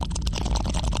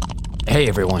Hey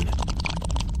everyone.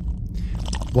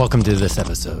 Welcome to this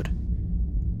episode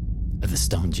of The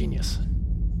Stone Genius.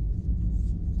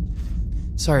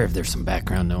 Sorry if there's some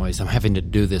background noise. I'm having to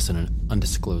do this in an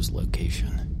undisclosed location.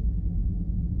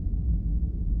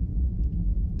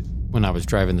 When I was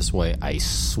driving this way, I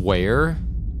swear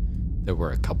there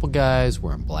were a couple guys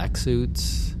wearing black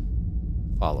suits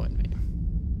following me.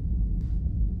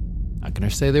 Not going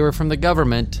to say they were from the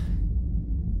government,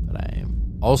 but I am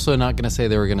also not going to say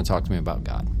they were going to talk to me about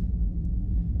God.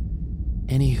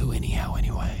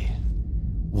 Anyway,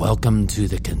 welcome to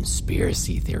the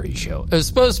Conspiracy Theory Show. It was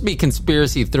supposed to be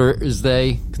Conspiracy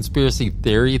Thursday, Conspiracy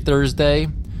Theory Thursday.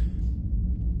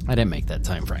 I didn't make that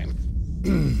time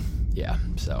frame. Yeah,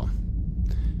 so.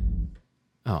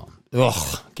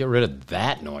 Get rid of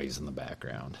that noise in the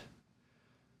background.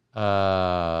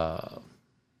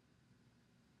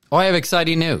 I have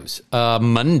exciting news.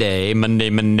 Monday.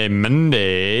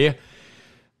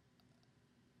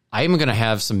 I am going to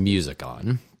have some music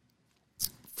on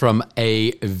from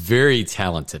a very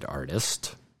talented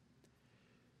artist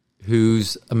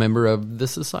who's a member of the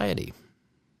society.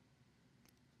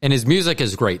 And his music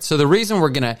is great. So the reason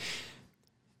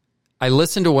I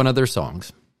listened to one of their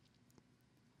songs,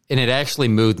 and it actually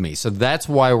moved me. So that's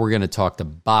why we're going to talk to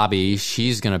Bobby.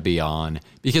 She's going to be on.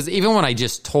 Because even when I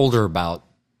just told her about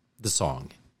the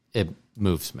song, it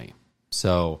moves me.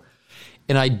 So,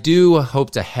 and I do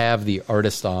hope to have the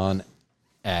artist on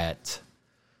at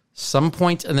some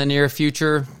point in the near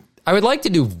future. I would like to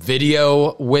do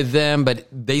video with them, but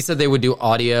they said they would do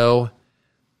audio.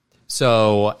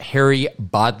 So, Harry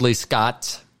Bodley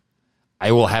Scott,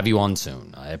 I will have you on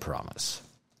soon, I promise.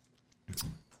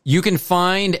 You can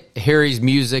find Harry's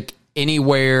music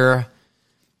anywhere,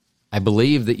 I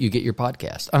believe, that you get your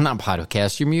podcast. Not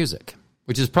podcast, your music,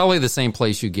 which is probably the same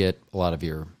place you get a lot of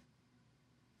your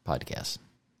podcasts.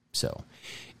 So,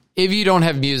 if you don't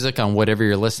have music on whatever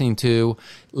you're listening to,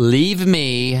 leave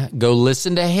me, go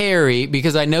listen to Harry,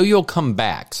 because I know you'll come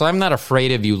back. So I'm not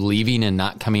afraid of you leaving and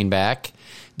not coming back,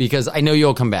 because I know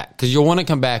you'll come back, because you'll want to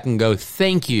come back and go,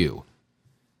 thank you.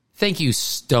 Thank you,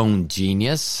 Stone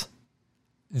Genius.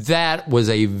 That was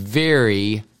a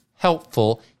very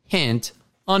helpful hint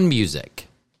on music.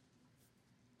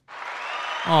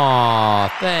 Aw,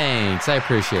 thanks. I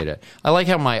appreciate it. I like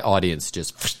how my audience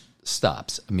just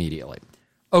stops immediately.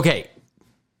 Okay,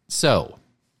 so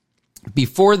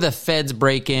before the feds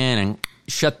break in and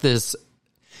shut this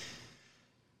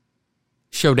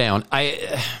show down,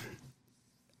 I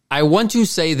want to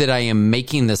say that I am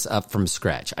making this up from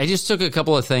scratch. I just took a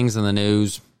couple of things in the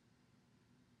news,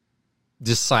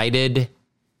 decided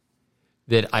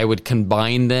that I would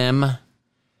combine them,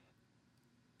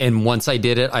 and once I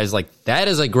did it, I was like, that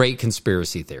is a great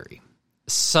conspiracy theory.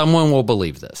 Someone will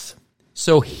believe this.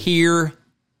 So here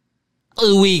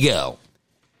we go.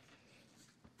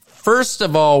 First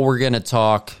of all, we're going to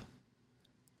talk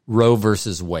Roe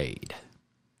versus Wade.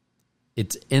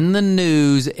 It's in the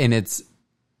news, and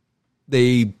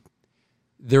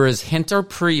there is hint or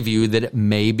preview that it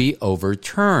may be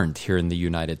overturned here in the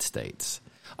United States.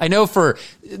 I know for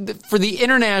the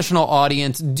international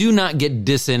audience, do not get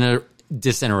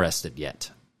disinterested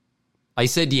yet. I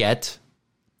said yet.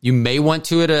 You may want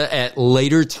to at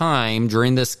later time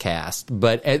during this cast,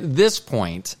 but at this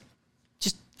point,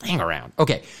 just hang around.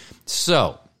 Okay,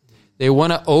 so they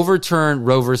want to overturn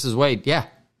Roe versus Wade. Yeah,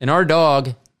 and our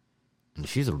dog, and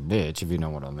she's a bitch if you know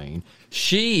what I mean,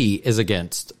 she is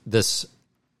against this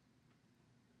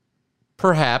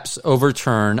perhaps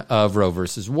overturn of Roe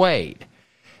versus Wade.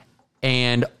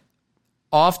 And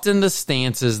often the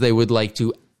stance is they would like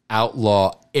to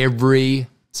outlaw every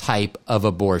type of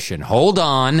abortion. Hold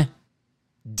on.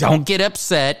 Don't get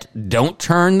upset. Don't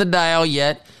turn the dial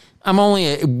yet. I'm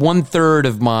only 1/3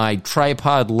 of my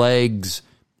tripod legs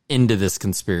into this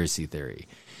conspiracy theory.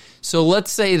 So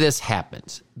let's say this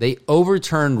happens. They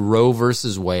overturn Roe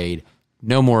versus Wade.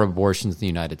 No more abortions in the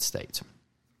United States.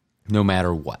 No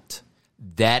matter what.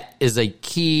 That is a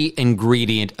key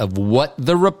ingredient of what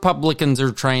the Republicans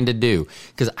are trying to do.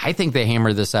 Because I think they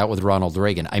hammered this out with Ronald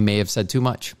Reagan. I may have said too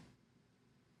much.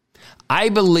 I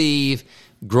believe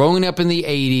growing up in the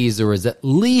 80s, there was at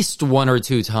least one or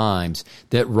two times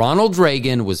that Ronald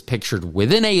Reagan was pictured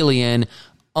with an alien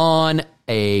on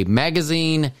a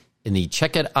magazine in the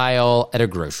checkout aisle at a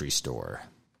grocery store.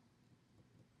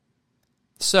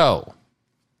 So,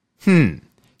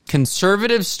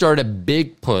 conservatives start a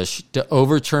big push to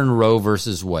overturn Roe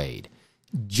versus Wade.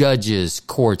 Judges,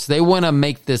 courts, they want to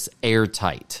make this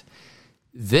airtight.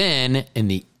 Then, in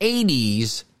the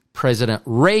 80s, President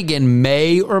Reagan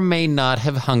may or may not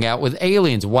have hung out with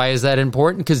aliens. Why is that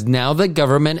important? Because now the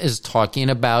government is talking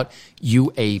about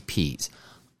UAPs,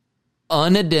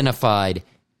 unidentified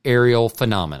aerial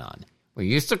phenomenon. We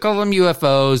used to call them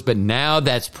UFOs, but now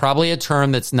that's probably a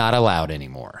term that's not allowed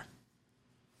anymore.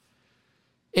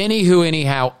 Anywho,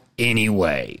 anyhow,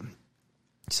 anyway.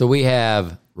 So we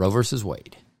have Roe versus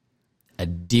Wade, a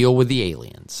deal with the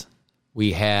aliens.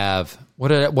 We have,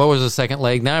 what was the second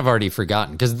leg? Now I've already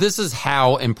forgotten, because this is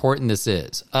how important this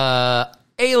is.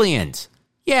 Aliens.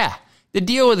 Yeah, the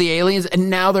deal with the aliens, and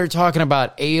now they're talking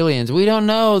about aliens. We don't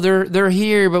know. They're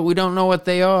here, but we don't know what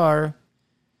they are.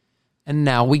 And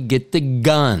now we get the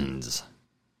guns.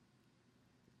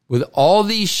 With all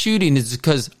these shootings, it's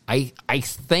because I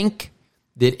think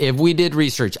that if we did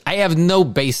research, I have no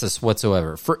basis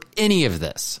whatsoever for any of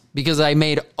this, because I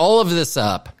made all of this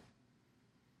up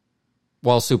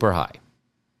while super high.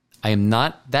 I am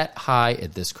not that high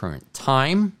at this current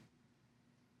time.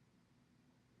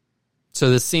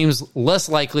 So this seems less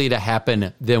likely to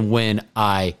happen than when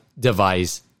I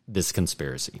devised this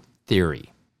conspiracy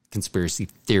theory.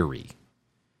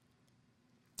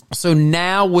 So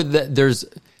now there's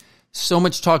so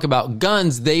much talk about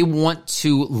guns, they want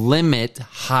to limit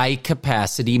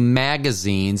high-capacity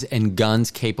magazines and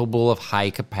guns capable of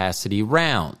high-capacity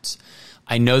rounds.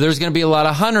 I know there's going to be a lot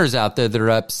of hunters out there that are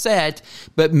upset,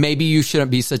 but maybe you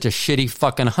shouldn't be such a shitty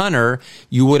fucking hunter.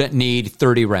 You wouldn't need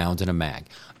 30 rounds in a mag.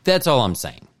 That's all I'm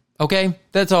saying. Okay?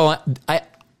 That's all. I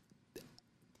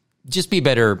just be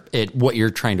better at what you're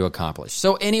trying to accomplish.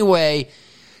 So anyway,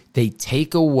 they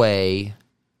take away,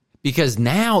 because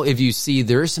now if you see,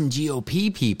 there are some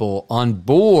GOP people on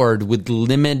board with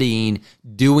limiting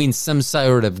doing some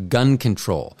sort of gun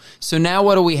control. So now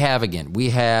what do we have again? We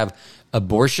have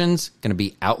abortion's going to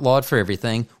be outlawed for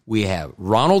everything. We have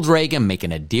Ronald Reagan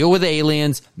making a deal with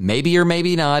aliens, maybe or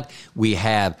maybe not. We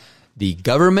have the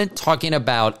government talking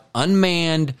about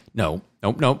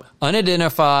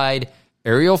unidentified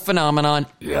aerial phenomenon,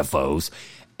 UFOs,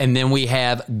 and then we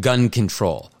have gun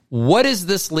control. What does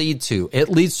this lead to? It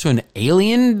leads to an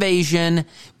alien invasion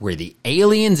where the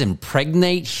aliens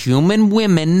impregnate human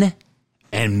women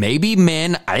and maybe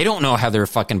men. I don't know how their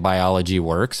fucking biology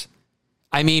works.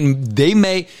 I mean,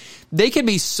 they could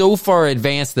be so far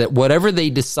advanced that whatever they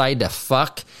decide to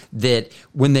fuck, that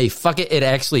when they fuck it, it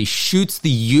actually shoots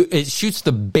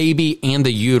the baby and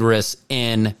the uterus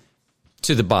in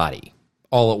to the body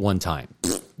all at one time.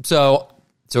 So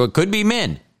it could be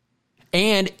men.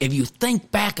 And if you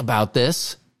think back about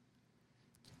this,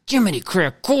 Jiminy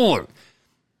Crack Corn,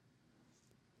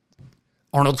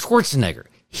 Arnold Schwarzenegger,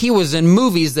 he was in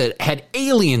movies that had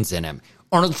aliens in him.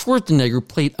 Arnold Schwarzenegger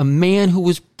played a man who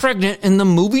was pregnant in the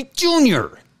movie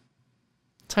Junior.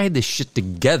 Tied this shit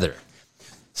together.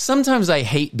 Sometimes I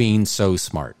hate being so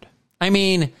smart. I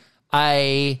mean,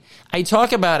 I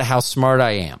talk about how smart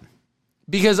I am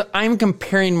because I'm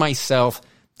comparing myself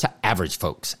to average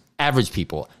folks, average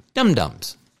people,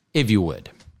 dum-dums, if you would.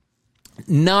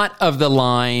 Not of the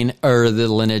line or the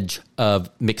lineage of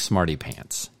Mick Smarty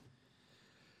Pants.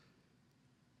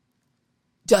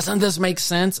 Doesn't this make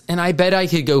sense? And I bet I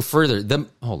could go further.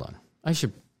 Hold on. Let's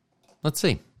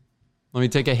see. Let me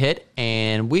take a hit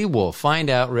and we will find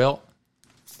out real.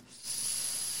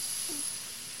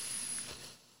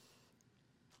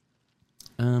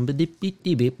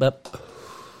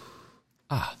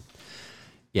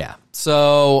 Yeah.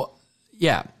 So,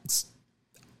 yeah.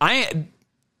 I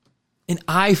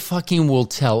fucking will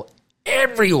tell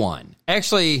everyone.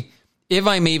 Actually, if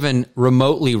I'm even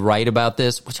remotely right about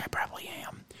this, which I probably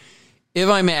am, if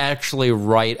I'm actually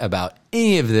right about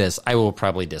any of this, I will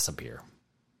probably disappear.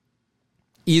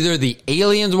 Either the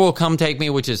aliens will come take me,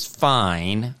 which is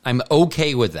fine. I'm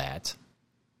okay with that.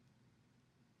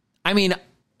 I mean,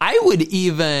 I'm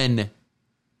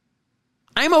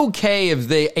okay if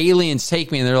the aliens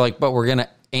take me and they're like, but we're going to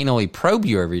anally probe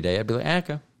you every day. I'd be like,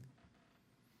 okay.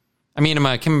 I mean, am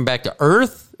I coming back to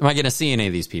Earth? Am I going to see any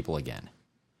of these people again?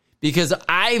 Because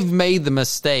I've made the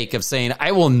mistake of saying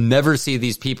I will never see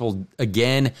these people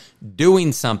again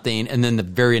doing something, and then the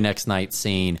very next night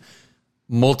seeing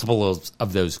multiple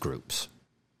of those groups.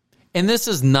 And this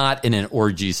is not in an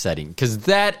orgy setting, because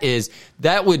that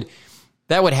would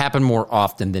happen more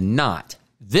often than not.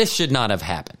 This should not have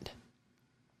happened.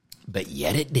 But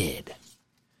yet it did.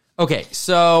 Okay,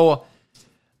 so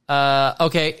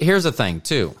here's the thing,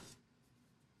 too.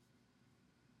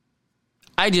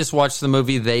 I just watched the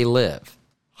movie They Live.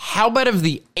 How about if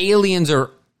the aliens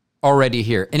are already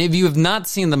here? And if you have not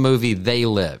seen the movie They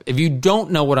Live, if you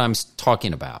don't know what I'm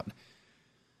talking about,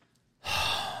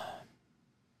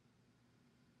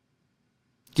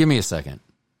 give me a second.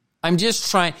 I'm just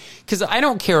trying, because I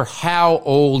don't care how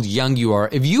old, young you are.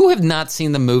 If you have not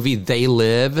seen the movie They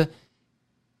Live,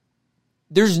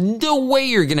 there's no way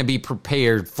you're going to be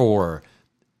prepared for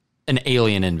an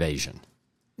alien invasion.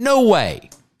 No way.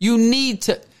 You need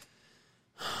to.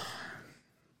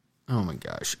 Oh my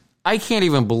gosh. I can't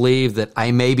even believe that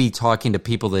I may be talking to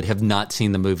people that have not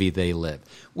seen the movie They Live,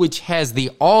 which has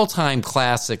the all-time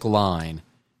classic line.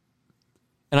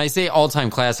 And I say all-time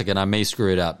classic, and I may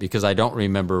screw it up because I don't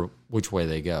remember which way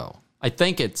they go. I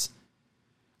think it's,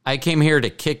 I came here to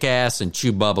kick ass and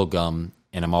chew bubblegum,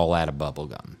 and I'm all out of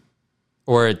bubblegum.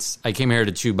 Or it's, I came here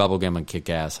to chew bubblegum and kick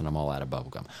ass, and I'm all out of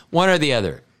bubblegum. One or the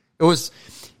other. It was,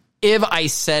 if I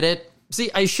said it, see,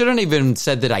 I shouldn't even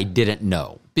said that I didn't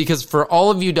know. Because for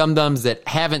all of you dum-dums that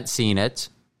haven't seen it,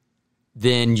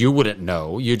 then you wouldn't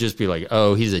know. You'd just be like,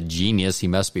 oh, he's a genius. He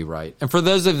must be right. And for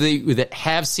those of you that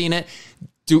have seen it,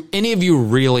 do any of you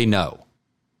really know?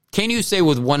 Can you say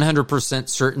with 100%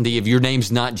 certainty, if your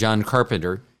name's not John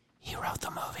Carpenter, he wrote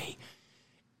the movie?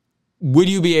 Would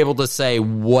you be able to say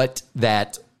what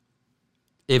that,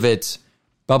 if it's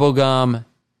bubblegum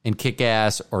and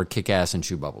kick-ass or kick-ass and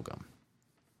chew bubblegum?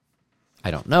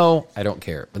 I don't know. I don't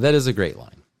care. But that is a great line.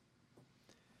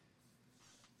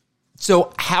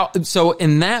 So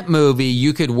in that movie,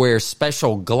 you could wear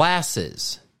special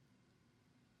glasses.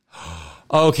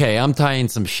 Okay, I'm tying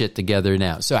some shit together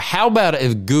now. So how about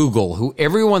if Google, who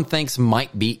everyone thinks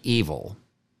might be evil,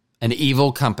 an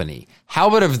evil company, how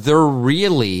about if they're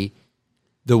really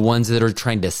the ones that are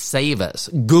trying to save us?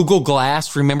 Google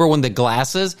Glass, remember when the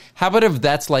glasses? How about if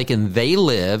that's like in They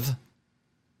Live,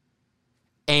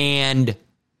 and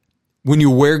when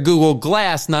you wear Google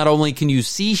Glass, not only can you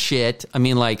see shit, I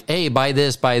mean like, hey, buy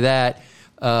this, buy that,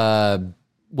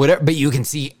 whatever, but you can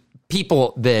see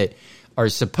people that are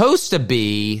supposed to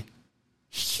be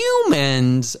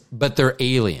humans, but they're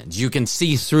aliens. You can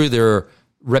see through their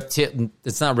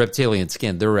it's not reptilian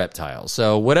skin, they're reptiles.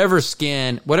 So whatever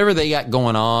skin, whatever they got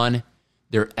going on,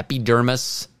 their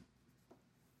epidermis.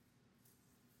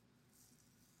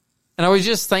 And I was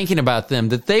just thinking about them,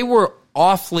 that they were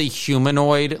awfully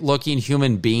humanoid looking,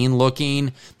 human being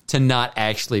looking, to not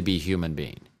actually be human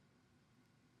being.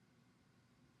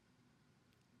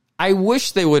 I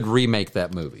wish they would remake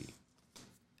that movie.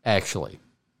 Actually,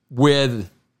 and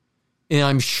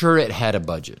I'm sure it had a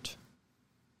budget.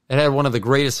 It had one of the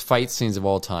greatest fight scenes of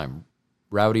all time.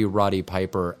 Rowdy Roddy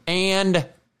Piper and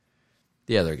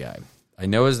the other guy. I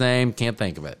know his name, can't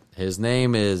think of it. His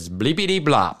name is Bleepity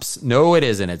Blops. No, it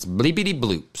isn't. It's Bleepity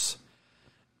Bloops.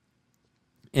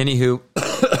 Anyway,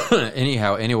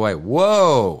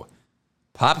 whoa.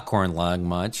 Popcorn lung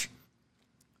much.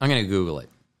 I'm going to Google it.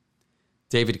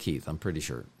 David Keith, I'm pretty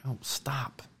sure. Oh,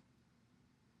 stop.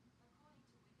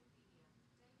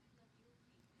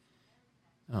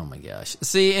 Oh my gosh.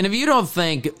 See, and if you don't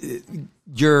think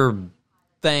your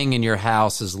thing in your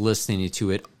house is listening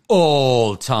to it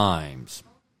all times,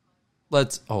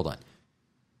 hold on.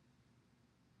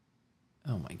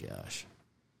 Oh my gosh.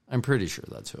 I'm pretty sure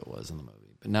that's who it was in the movie.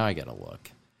 But now I got to look.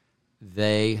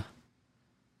 They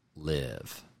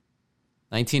Live.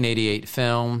 1988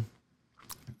 film.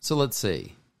 So let's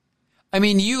see. I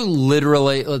mean, you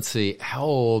literally, let's see, how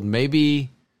old? Maybe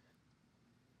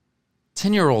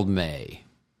 10-year-old May.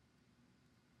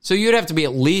 So you'd have to be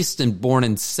at least born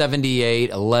in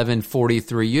 78, 11,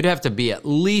 43. You'd have to be at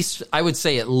least, I would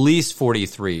say at least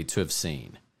 43 to have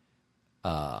seen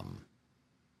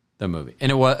the movie.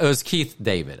 And it was Keith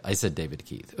David. I said David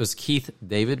Keith. It was Keith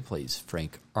David plays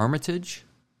Frank Armitage,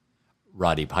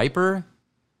 Roddy Piper,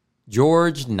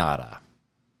 George Nada,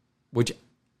 which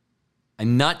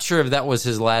I'm not sure if that was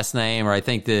his last name, or I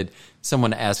think that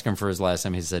someone asked him for his last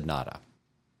name. He said Nada.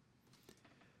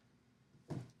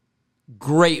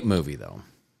 Great movie, though.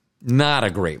 Not a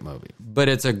great movie, but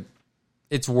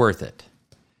it's worth it.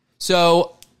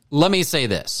 So let me say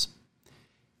this.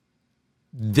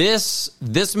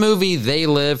 This movie, They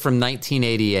Live, from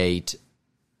 1988,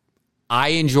 I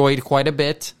enjoyed quite a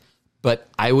bit, but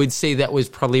I would say that was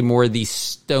probably more the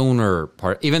stoner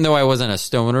part. Even though I wasn't a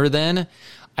stoner then,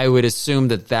 I would assume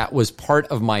that was part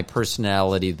of my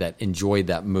personality that enjoyed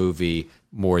that movie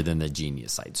more than the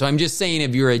genius side. So I'm just saying,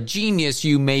 if you're a genius,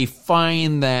 you may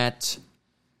find that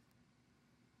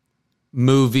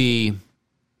movie.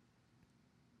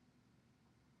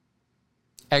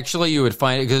 Actually, you would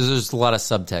find it because there's a lot of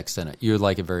subtext in it. You would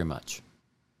like it very much.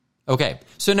 Okay,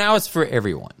 so now it's for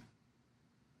everyone.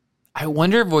 I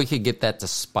wonder if we could get that to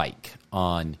spike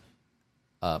on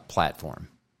a platform,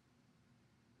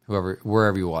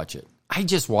 wherever you watch it. I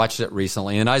just watched it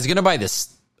recently, and I was going to buy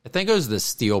this. I think it was the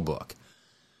Steel book.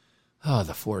 Oh,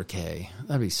 the 4K.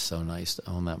 That'd be so nice to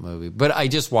own that movie. But I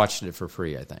just watched it for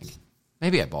free, I think.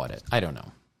 Maybe I bought it. I don't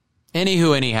know.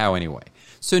 Anywho, anyhow, anyway.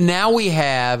 So now we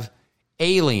have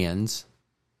aliens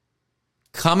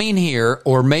coming here,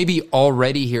 or maybe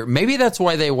already here. Maybe that's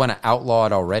why they want to outlaw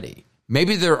it already.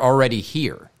 Maybe they're already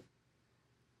here.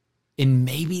 And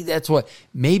maybe that's what,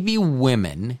 maybe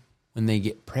women, when they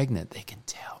get pregnant, they can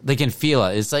tell. They can feel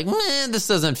it. It's like, this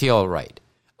doesn't feel right.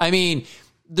 I mean,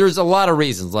 there's a lot of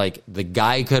reasons. Like, the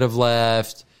guy could have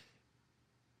left.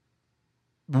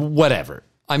 Whatever.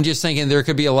 I'm just thinking there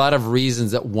could be a lot of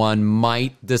reasons that one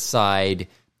might decide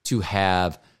to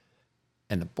have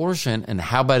an abortion. And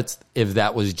how about if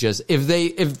that was just,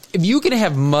 if you can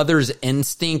have mother's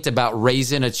instinct about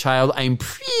raising a child, I'm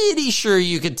pretty sure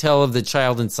you could tell if the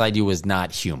child inside you was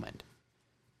not human.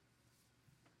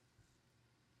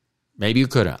 Maybe you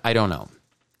couldn't. I don't know.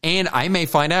 And I may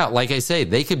find out, like I say,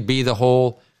 they could be the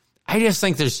whole, I just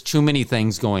think there's too many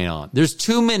things going on. There's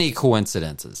too many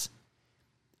coincidences.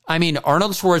 I mean,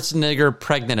 Arnold Schwarzenegger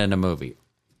pregnant in a movie.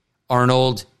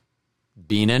 Arnold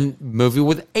being in a movie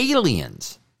with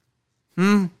aliens.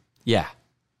 Yeah.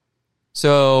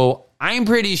 So I'm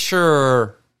pretty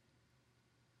sure,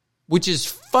 which is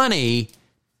funny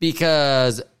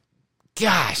because,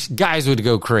 gosh, guys would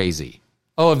go crazy.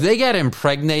 Oh, if they got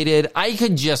impregnated, I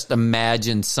could just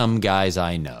imagine some guys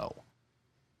I know.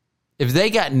 If they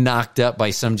got knocked up by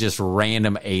some just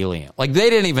random alien, like they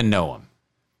didn't even know him.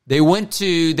 They went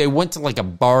to like a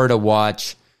bar to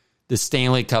watch the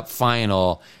Stanley Cup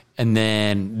final, and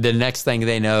then the next thing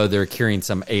they know, they're carrying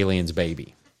some alien's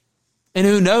baby. And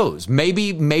who knows?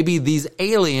 Maybe these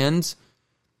aliens,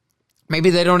 maybe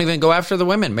they don't even go after the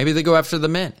women. Maybe they go after the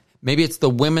men. Maybe it's the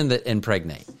women that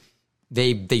impregnate.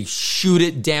 They shoot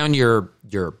it down your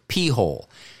pee hole.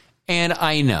 And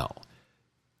I know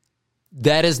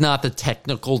that is not the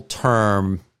technical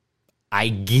term. I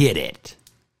get it.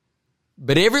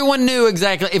 But everyone knew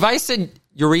exactly. If I said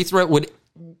urethra would,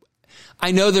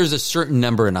 I know there's a certain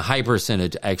number and a high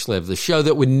percentage actually of the show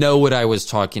that would know what I was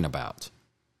talking about.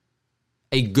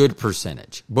 A good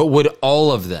percentage. But would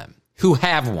all of them who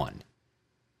have one?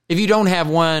 If you don't have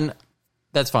one,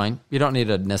 that's fine. You don't need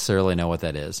to necessarily know what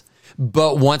that is.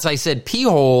 But once I said pee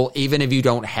hole, even if you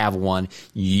don't have one,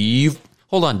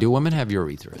 hold on, do women have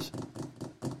urethras?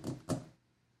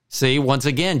 See, once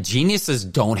again, geniuses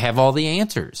don't have all the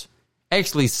answers.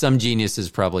 Actually, some geniuses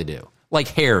probably do. Like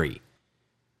Harry.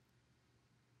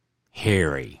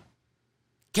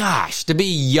 Gosh, to be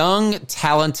young,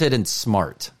 talented, and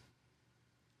smart.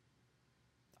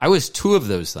 I was two of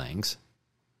those things.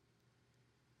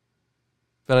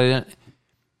 But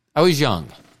I was young.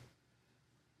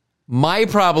 My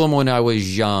problem when I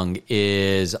was young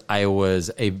is I was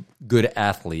a good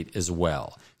athlete as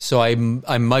well. So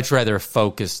I'm much rather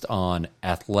focused on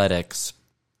athletics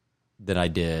than I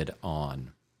did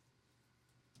on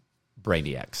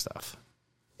brainiac stuff.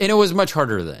 And it was much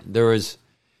harder then. There was,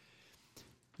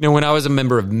 when I was a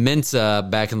member of Mensa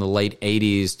back in the late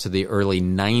 80s to the early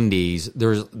 90s,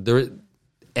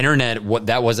 internet,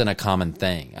 that wasn't a common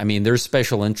thing. I mean, their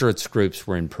special interest groups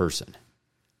were in person.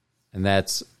 And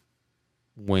that's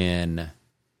when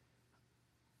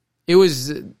it was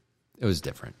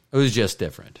different. It was just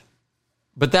different.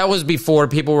 But that was before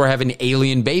people were having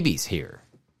alien babies here.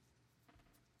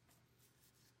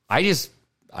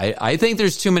 I think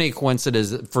there's too many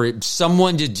coincidences for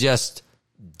someone to just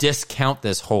discount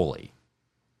this wholly.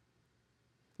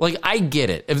 Like, I get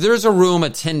it. If there's a room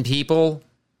of 10 people,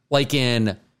 like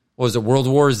in, World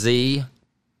War Z,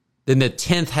 then the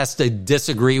 10th has to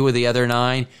disagree with the other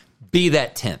 9. Be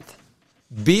that 10th.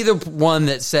 Be the one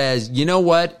that says, you know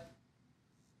what?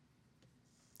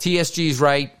 TSG's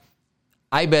right.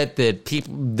 I bet that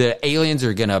the aliens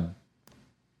are going to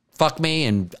fuck me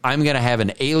and I'm going to have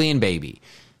an alien baby.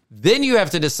 Then you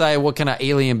have to decide what kind of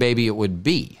alien baby it would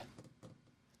be.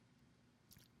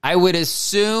 I would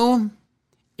assume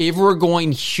if we're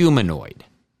going humanoid,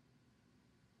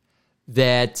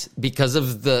 that because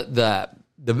of the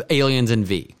aliens in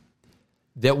V,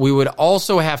 that we would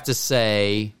also have to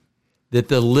say that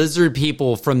the lizard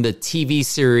people from the TV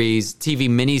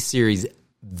miniseries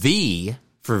V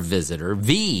for Visitor,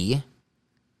 V,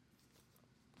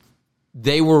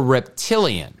 they were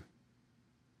reptilian.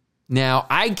 Now,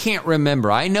 I can't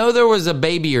remember. I know there was a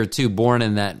baby or two born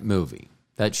in that movie,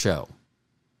 that show.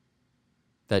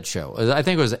 I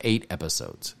think it was 8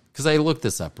 episodes, because I looked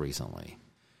this up recently.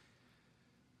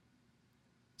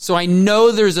 So I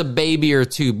know there's a baby or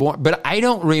two born, but I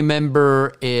don't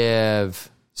remember if...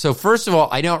 So first of all,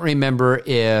 I don't remember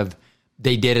if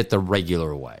they did it the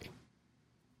regular way.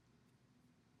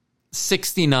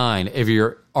 69 if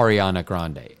you're Ariana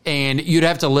Grande. And you'd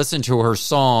have to listen to her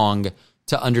song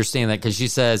to understand that, because she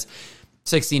says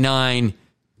 69,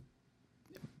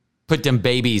 put them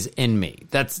babies in me.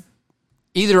 That's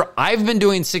either I've been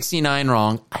doing 69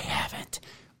 wrong, I haven't,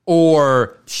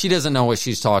 or she doesn't know what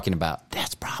she's talking about.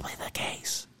 That's probably the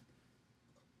case.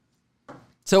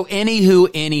 So anywho,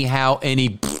 anyhow,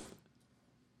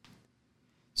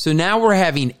 so now we're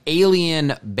having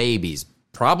alien babies,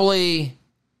 probably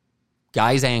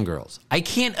guys and girls. I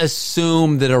can't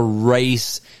assume that a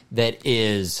race that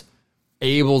is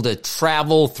able to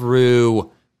travel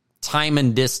through time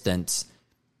and distance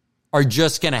are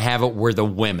just going to have it where the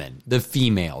women, the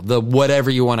female, the whatever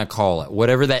you want to call it,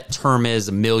 whatever that term is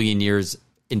a million years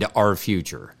into our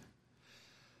future.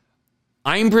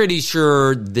 I'm pretty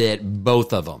sure that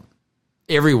both of them,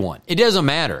 everyone, it doesn't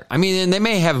matter. I mean, and they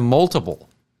may have multiple.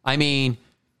 I mean,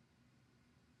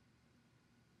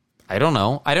 I don't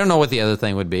know. I don't know what the other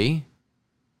thing would be.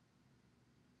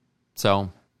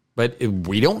 So, but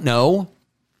we don't know.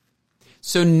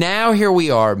 So now here we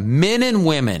are, men and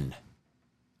women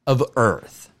of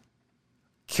Earth,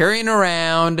 carrying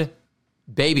around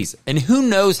babies. And who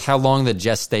knows how long the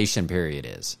gestation period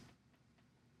is.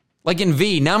 Like in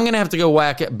V, now I'm going to have to go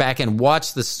back and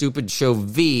watch the stupid show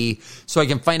V so I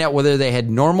can find out whether they had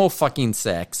normal fucking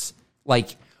sex,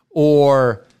 like,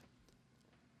 or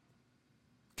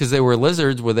because they were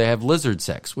lizards, would they have lizard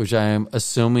sex, which I am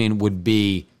assuming would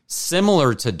be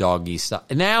similar to doggy style.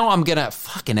 Now I'm going to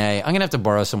have to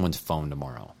borrow someone's phone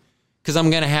tomorrow, because I'm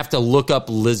going to have to look up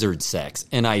lizard sex.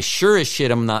 And I sure as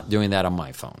shit am not doing that on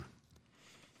my phone.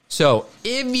 So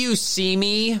if you see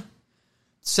me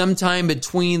sometime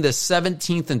between the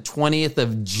 17th and 20th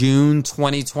of June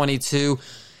 2022,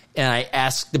 and I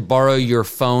ask to borrow your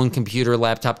phone, computer,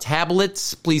 laptop,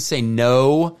 tablets, please say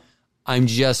no. I'm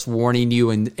just warning you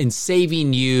and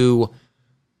saving you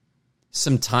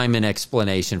some time and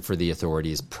explanation for the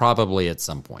authorities, probably at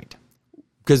some point.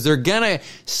 Because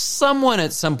someone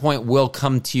at some point will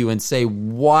come to you and say,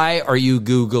 why are you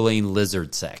Googling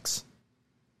lizard sex?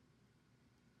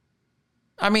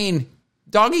 I mean,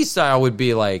 doggy style would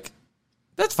be like,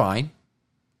 that's fine.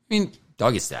 I mean,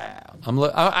 doggy style.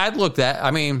 I'd look that.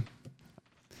 I mean,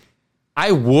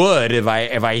 I would if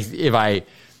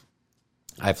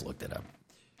I've looked it up.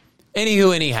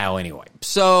 Anywho, anyhow, anyway.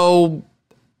 So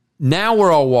now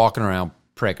we're all walking around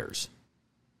prickers.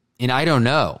 And I don't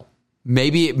know.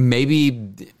 Maybe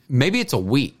it's a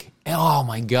week. Oh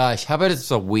my gosh, how about it's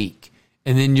a week?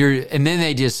 And then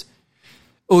it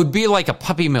would be like a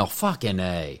puppy mill. Fucking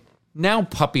A. Now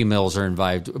puppy mills are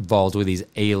involved with these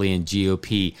alien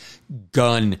GOP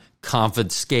gun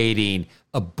confiscating,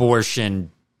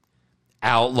 abortion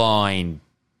outlawing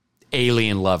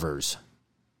alien lovers.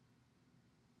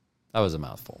 That was a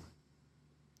mouthful.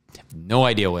 I have no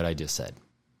idea what I just said.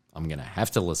 I'm going to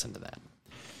have to listen to that.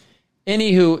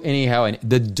 Anywho, anyhow,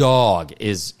 the dog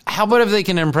is... How about if they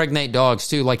can impregnate dogs,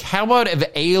 too? Like, how about if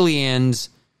aliens,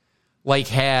 like,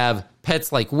 have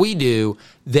pets like we do,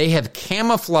 they have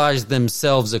camouflaged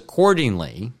themselves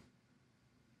accordingly.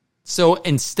 So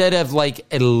instead of, like,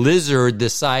 a lizard the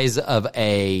size of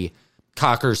a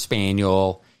Cocker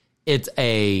Spaniel, it's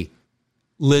a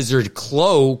lizard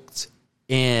cloaked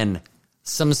in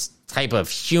some type of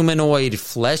humanoid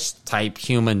flesh-type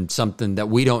human something that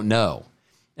we don't know.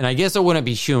 And I guess it wouldn't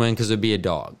be human because it would be a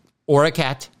dog or a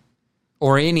cat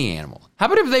or any animal. How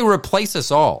about if they replace us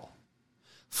all?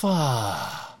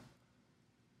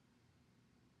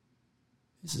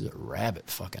 This is a rabbit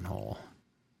fucking hole.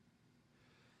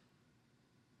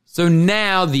 So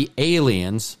now the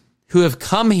aliens who have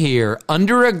come here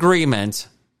under agreement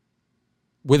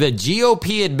with a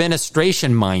GOP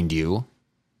administration, mind you,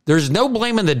 there's no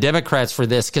blaming the Democrats for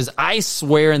this, because I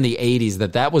swear in the 80s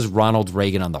that was Ronald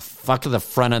Reagan on the fuck of the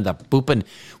front of the booping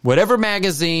whatever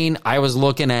magazine I was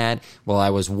looking at while I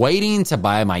was waiting to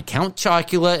buy my Count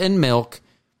Chocula and milk.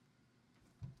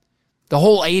 The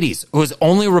whole 80s, it was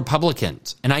only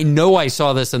Republicans. And I know I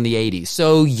saw this in the 80s.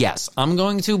 So yes, I'm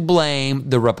going to blame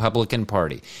the Republican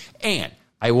Party. And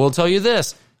I will tell you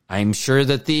this, I'm sure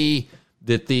that the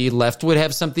left would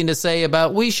have something to say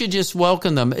about we should just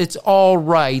welcome them. It's all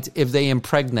right if they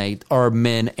impregnate our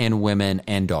men and women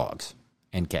and dogs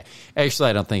and cats.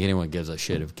 Actually, I don't think anyone gives a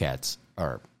shit if cats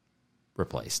are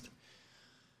replaced.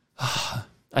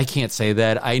 I can't say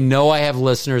that. I know I have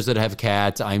listeners that have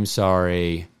cats. I'm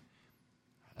sorry.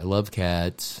 I love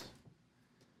cats.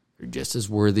 They're just as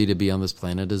worthy to be on this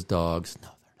planet as dogs. No,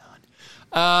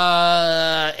 they're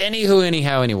not. Anywho,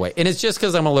 anyhow, anyway. And it's just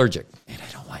because I'm allergic and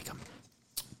I don't like them.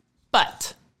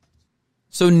 But,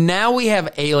 so now we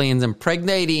have aliens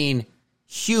impregnating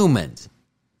humans.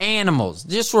 animals,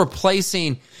 just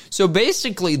replacing. So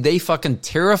basically, they fucking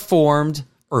terraformed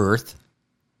Earth,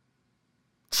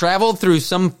 traveled through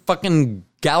some fucking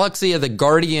galaxy of the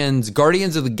Guardians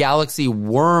of the Galaxy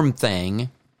worm thing,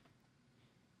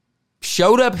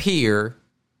 showed up here,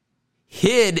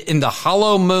 hid in the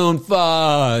hollow moon.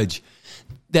 Fudge.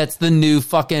 That's the new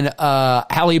fucking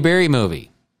Halle Berry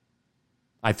movie.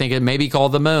 I think it may be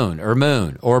called The Moon, or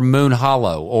Moon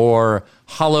Hollow, or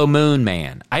Hollow Moon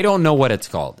Man. I don't know what it's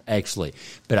called, actually.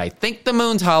 But I think the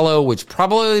moon's hollow, which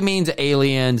probably means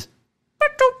aliens.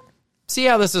 See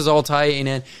how this is all tying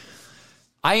in?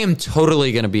 I am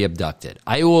totally going to be abducted.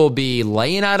 I will be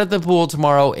laying out at the pool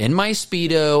tomorrow in my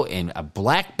Speedo, and a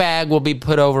black bag will be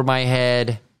put over my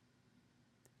head.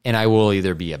 And I will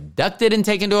either be abducted and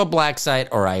taken to a black site,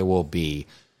 or I will be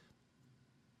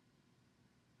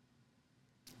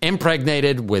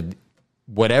impregnated with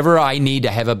whatever I need to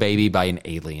have a baby by an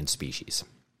alien species.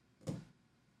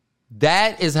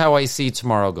 That is how I see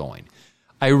tomorrow going.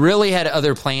 I really had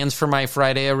other plans for my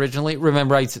Friday originally.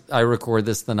 Remember, I record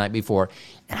this the night before,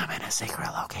 and I'm in a secret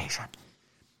location.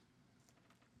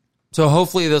 So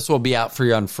hopefully this will be out for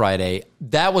you on Friday.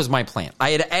 That was my plan.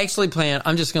 I had actually planned,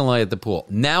 I'm just going to lay at the pool.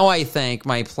 Now I think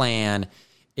my plan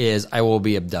is I will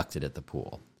be abducted at the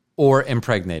pool or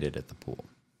impregnated at the pool.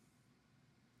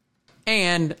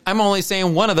 And I'm only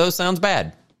saying one of those sounds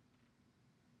bad.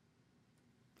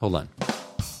 Hold on.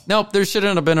 Nope, there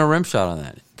shouldn't have been a rim shot on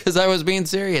that because I was being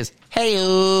serious.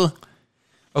 Hey,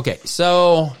 okay,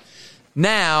 so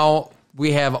now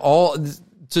we have all.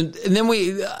 So, and then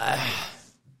we.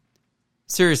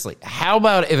 Seriously, how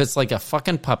about if it's like a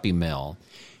fucking puppy mill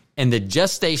and the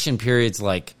gestation period's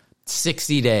like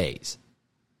 60 days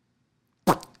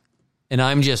and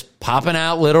I'm just popping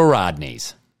out little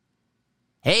Rodneys.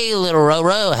 Hey, little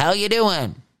Roro, how you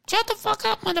doing? Shut the fuck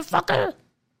up, motherfucker.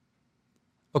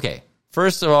 Okay,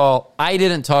 first of all, I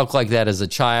didn't talk like that as a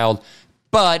child,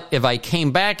 but if I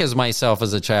came back as myself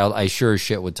as a child, I sure as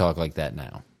shit would talk like that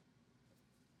now.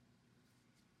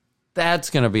 That's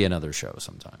going to be another show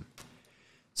sometime.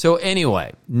 So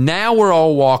anyway, now we're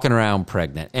all walking around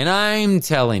pregnant, and I'm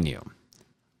telling you,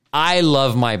 I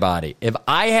love my body. If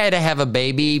I had to have a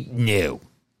baby, no.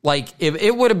 Like, if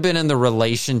it would have been in the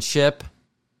relationship,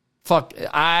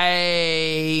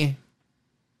 I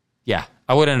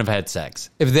wouldn't have had sex.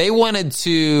 If they wanted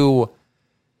to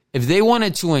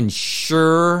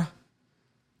ensure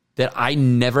that I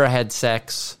never had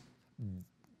sex,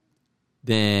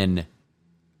 then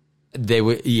they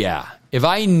would, yeah. If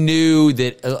I knew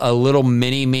that a little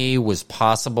mini me was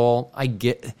possible, I'm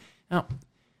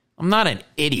not an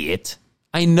idiot.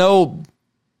 I know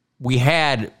we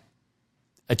had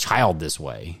a child this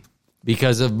way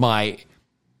because of my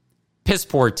piss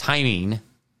poor timing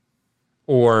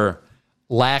or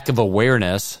lack of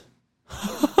awareness.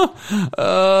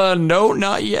 No,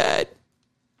 not yet.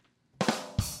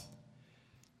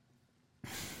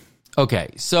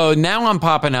 Okay, so now I'm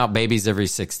popping out babies every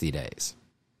 60 days.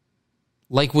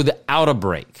 Like without a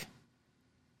break.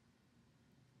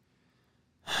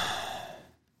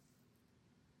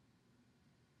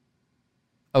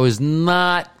 I was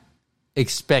not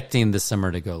expecting the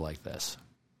summer to go like this.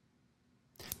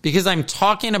 Because I'm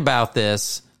talking about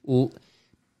this,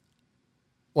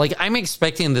 like I'm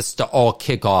expecting this to all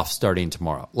kick off starting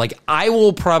tomorrow. Like I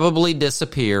will probably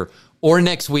disappear, or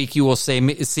next week you will see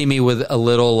me with a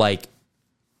little like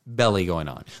belly going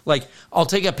on. Like I'll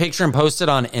take a picture and post it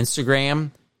on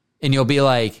Instagram, and you'll be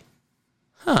like,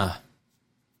 huh,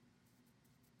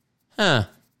 it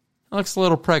looks a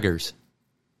little preggers.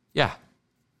 Yeah.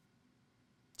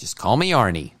 Just call me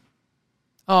Arnie.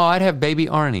 Oh, I'd have baby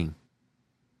Arnie.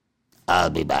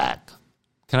 I'll be back.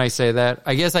 Can I say that?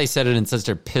 I guess I said it in such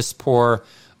a piss poor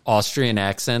Austrian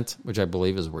accent, which I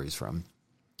believe is where he's from,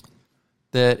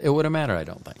 that it wouldn't matter, I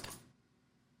don't think.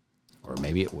 Or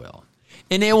maybe it will.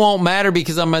 And it won't matter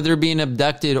because I'm either being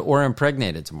abducted or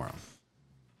impregnated tomorrow.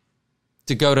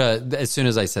 To go to, as soon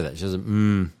as I said that, she was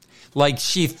like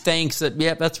she thinks that,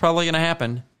 yeah, that's probably going to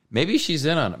happen. Maybe she's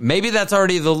in on it. Maybe that's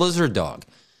already the lizard dog.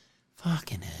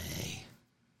 Fucking A.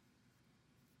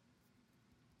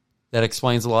 That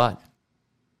explains a lot.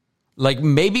 Like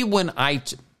maybe when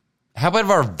how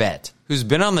about our vet who's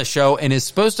been on the show and is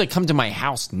supposed to come to my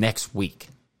house next week?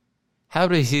 How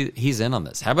about he's in on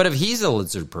this? How about if he's a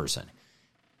lizard person?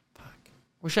 Fuck.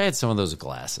 Wish I had some of those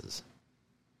glasses.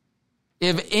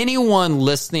 If anyone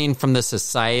listening from the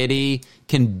society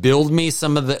can build me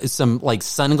some like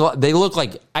sunglasses, they look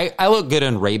like I look good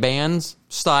in Ray-Bans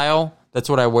style. That's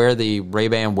what I wear, the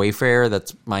Ray-Ban Wayfarer.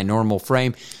 That's my normal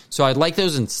frame. So I'd like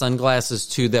those in sunglasses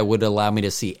too that would allow me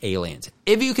to see aliens.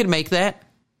 If you could make that,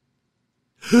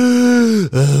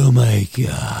 Oh my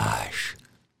gosh.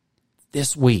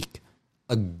 This week,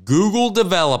 a Google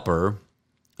developer,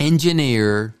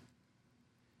 engineer,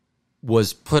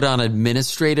 was put on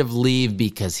administrative leave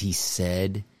because he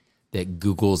said that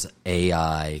Google's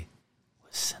AI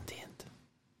was sentient.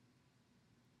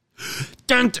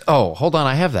 Oh, hold on.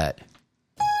 I have that.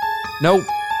 Nope.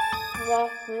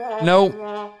 Nope.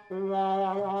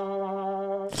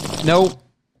 Nope.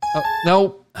 Oh,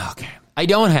 nope. Okay. I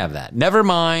don't have that. Never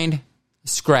mind.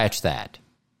 Scratch that.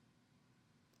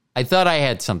 I thought I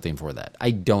had something for that. I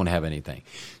don't have anything.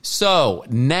 So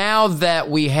now that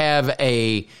we have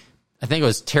I think it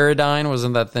was Teradyne,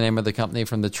 wasn't that the name of the company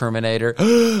from the Terminator?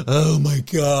 Oh my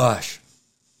gosh.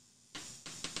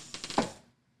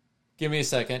 Give me a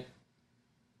second.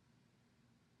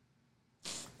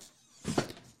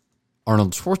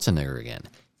 Arnold Schwarzenegger again.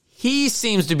 He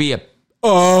seems to be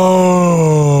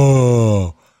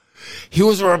he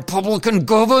was a Republican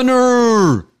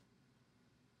governor.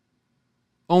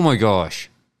 Oh my gosh.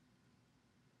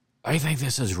 I think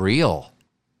this is real.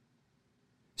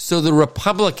 So the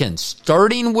Republicans,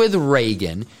 starting with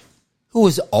Reagan, who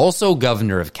was also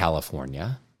governor of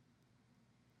California.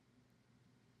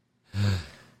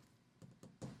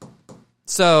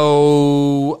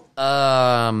 So,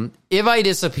 if I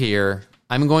disappear,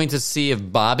 I'm going to see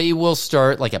if Bobby will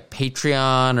start like a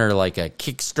Patreon or like a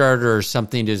Kickstarter or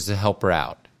something just to help her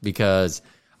out. Because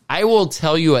I will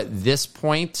tell you at this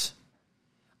point,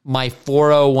 my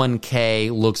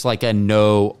 401k looks like a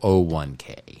no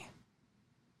 01k.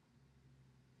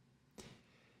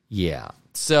 Yeah.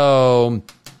 So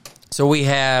we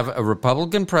have a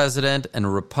Republican president and a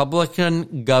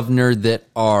Republican governor that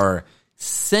are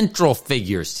central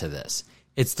figures to this.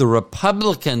 It's the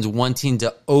Republicans wanting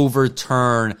to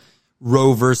overturn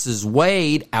Roe versus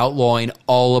Wade, outlawing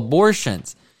all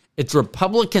abortions. It's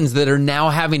Republicans that are now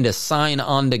having to sign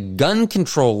on to gun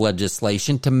control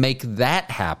legislation to make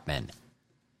that happen.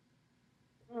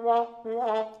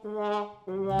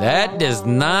 That does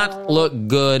not look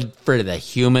good for the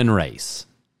human race.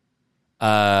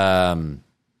 I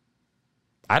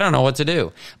don't know what to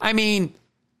do. I mean,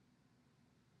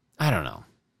 I don't know.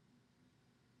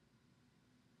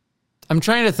 I'm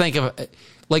trying to think of,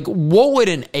 like, what would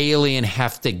an alien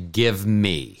have to give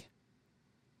me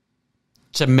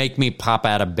to make me pop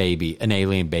out an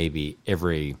alien baby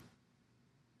every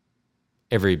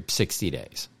 60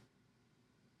 days?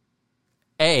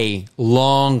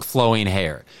 Long flowing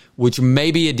hair, which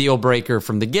may be a deal breaker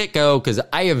from the get-go because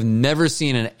I have never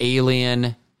seen an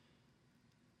alien.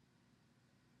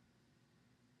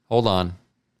 Hold on.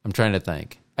 I'm trying to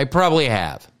think. I probably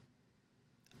have.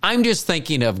 I'm just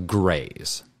thinking of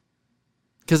grays.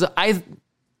 But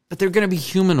they're going to be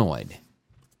humanoid.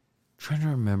 I'm trying to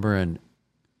remember.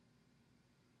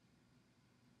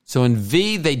 So in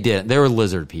V, they didn't. They were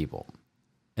lizard people.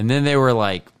 And then they were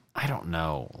like, I don't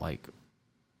know, like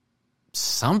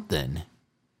something.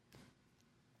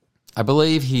 I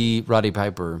believe Roddy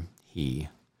Piper,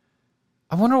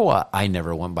 I wonder why I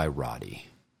never went by Roddy.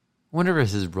 I wonder if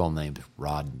his real name's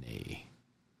Rodney.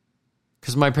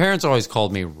 Because my parents always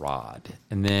called me Rod.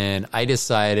 And then I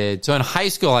decided, so in high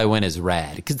school I went as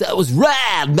Rad. Because that was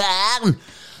rad, man.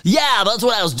 Yeah, that's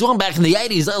what I was doing back in the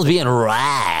 80s. I was being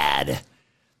rad.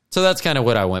 So that's kind of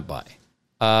what I went by.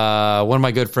 One of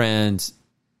my good friends,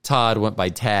 Todd, went by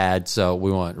Tad. So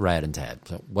we went Rad and Tad.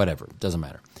 So whatever. Doesn't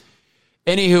matter.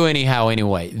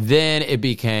 Anyway. Then it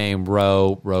became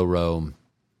Ro.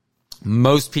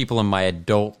 Most people in my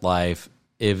adult life,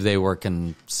 if they would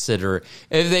think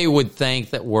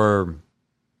that we're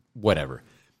whatever,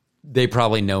 they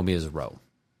probably know me as Ro.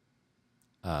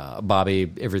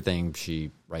 Bobby, everything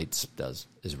she writes, does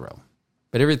is Ro.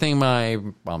 But everything my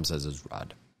mom says is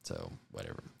Rod. So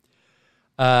whatever.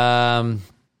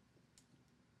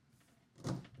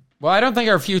 Well, I don't think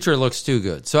our future looks too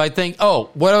good. So I think,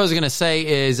 what I was going to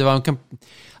say is if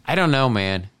I don't know,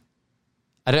 man.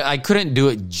 I couldn't do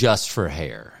it just for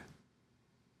hair.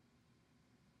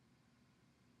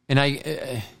 And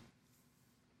I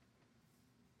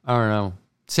don't know.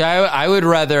 See, I would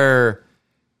rather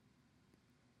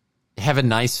have a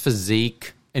nice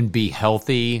physique and be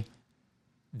healthy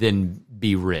than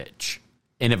be rich.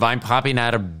 And if I'm popping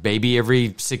out a baby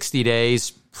every 60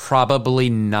 days, probably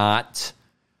not.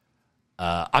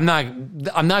 I'm not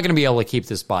going to be able to keep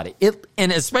this body.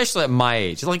 And especially at my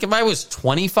age. Like if I was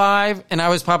 25 and I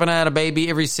was popping out a baby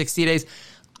every 60 days,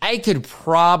 I could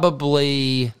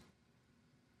probably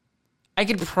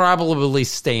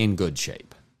stay in good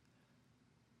shape.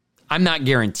 I'm not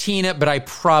guaranteeing it, but I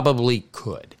probably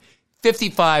could.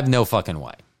 55, no fucking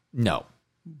way. No.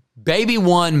 Baby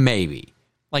one, maybe.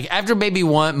 Like after baby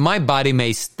 1, my body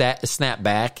may snap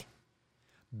back,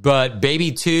 but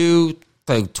baby 2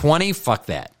 to 20, fuck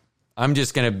that. I'm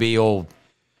just going to be old.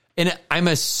 And I'm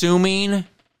assuming,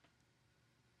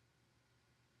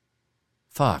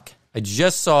 fuck, I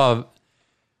just saw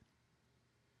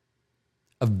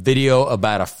a video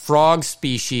about a frog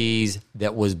species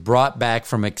that was brought back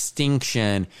from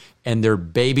extinction and their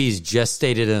babies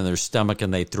gestated in their stomach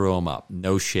and they threw them up.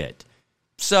 No shit.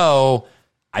 So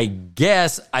I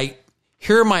guess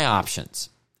here are my options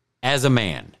as a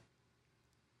man.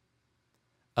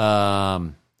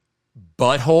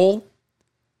 Butthole,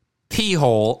 pee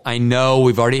hole. I know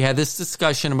we've already had this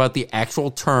discussion about the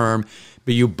actual term,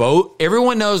 but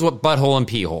everyone knows what butthole and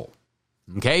pee hole.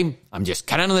 Okay? I'm just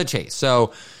cutting to the chase.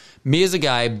 So, me as a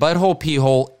guy, butthole, pee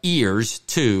hole, ears,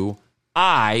 2,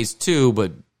 eyes, 2,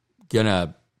 but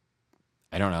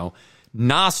I don't know,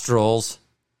 nostrils,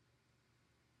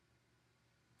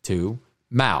 2,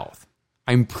 mouth.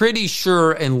 I'm pretty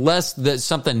sure unless that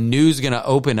something new is going to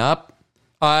open up,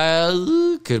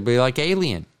 could be like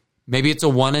Alien. Maybe it's a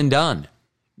one and done.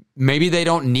 Maybe they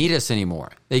don't need us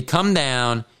anymore. They come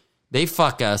down, they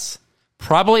fuck us,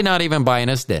 probably not even buying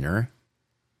us dinner.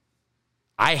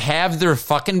 I have their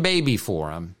fucking baby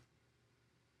for them,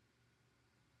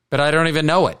 but I don't even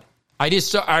know it.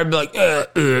 I'm like,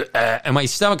 and my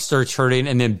stomach starts hurting,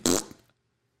 and then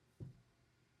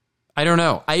I don't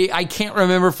know. I can't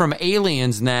remember from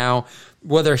Aliens now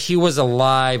whether he was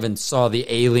alive and saw the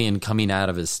alien coming out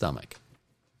of his stomach.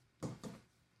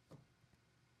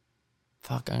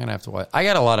 Fuck, I'm going to have to watch. I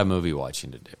got a lot of movie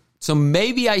watching to do. So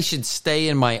maybe I should stay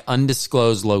in my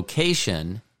undisclosed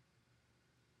location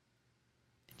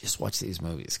and just watch these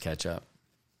movies, catch up.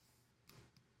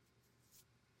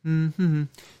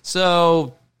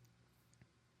 So,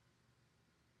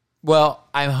 well,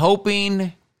 I'm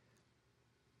hoping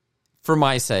for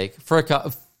my sake,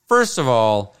 first of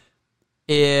all,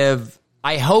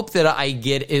 I hope that I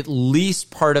get at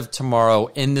least part of tomorrow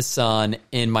in the sun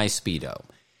in my Speedo.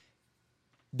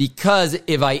 Because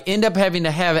if I end up having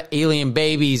to have alien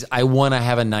babies, I want to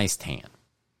have a nice tan.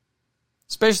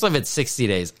 Especially if it's 60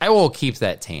 days. I will keep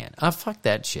that tan. Fuck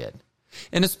that shit.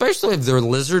 And especially if they're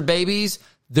lizard babies,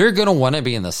 they're going to want to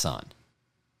be in the sun.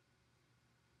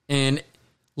 And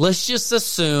let's just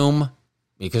assume,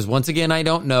 because once again, I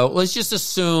don't know, let's just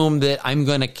assume that I'm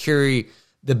going to carry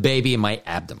the baby in my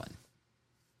abdomen.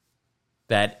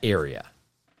 That area.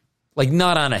 Like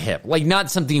not on a hip, like not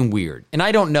something weird. And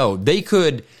I don't know. They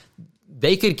could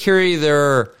carry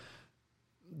their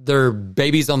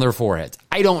babies on their foreheads.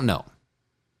 I don't know.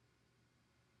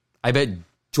 I bet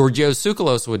Giorgio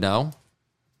Tsoukalos would know.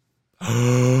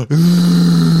 Oh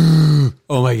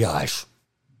my gosh.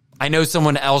 I know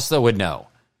someone else that would know.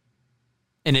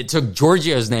 And it took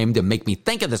Giorgio's name to make me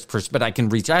think of this person, but I can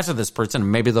reach out to this person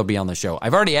and maybe they'll be on the show.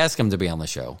 I've already asked him to be on the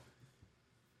show.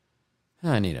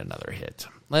 I need another hit.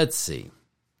 Let's see.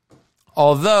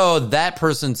 Although that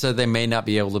person said they may not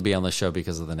be able to be on the show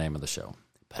because of the name of the show.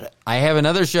 But I have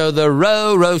another show, The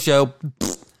Row Show,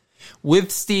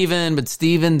 with Steven, but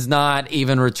Steven's not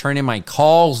even returning my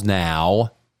calls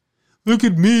now. Look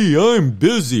at me, I'm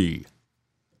busy.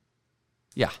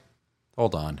 Yeah,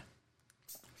 hold on.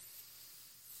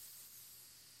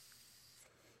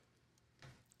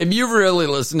 If you've really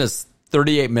listened to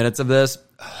 38 minutes of this,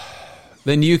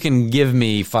 then you can give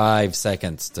me 5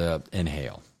 seconds to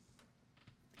inhale.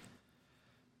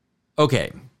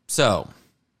 Okay, so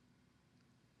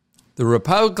the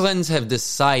Republicans have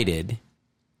decided.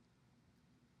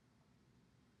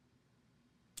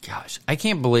 Gosh, I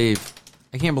can't believe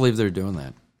they're doing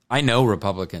that. I know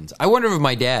Republicans. I wonder if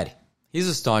my dad, he's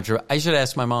a stauncher. I should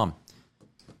ask my mom.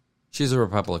 She's a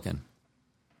Republican.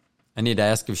 I need to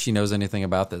ask if she knows anything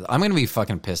about this. I'm going to be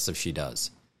fucking pissed if she does.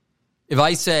 If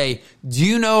I say, do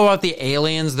you know about the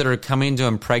aliens that are coming to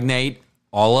impregnate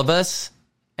all of us,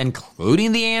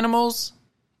 including the animals?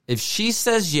 If she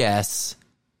says yes,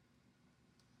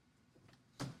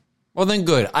 well then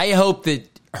good. I hope that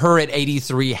her at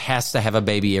 83 has to have a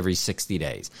baby every 60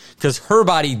 days because her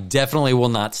body definitely will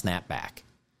not snap back.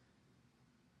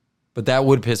 But that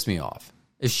would piss me off.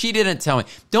 If she didn't tell me,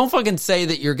 don't fucking say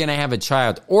that you're going to have a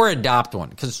child or adopt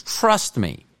one because trust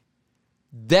me,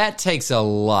 that takes a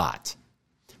lot.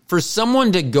 For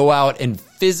someone to go out and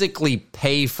physically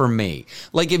pay for me.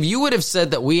 Like if you would have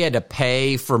said that we had to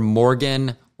pay for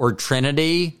Morgan or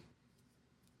Trinity,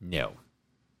 no.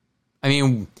 I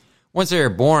mean, once they were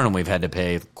born, we've had to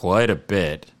pay quite a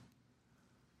bit.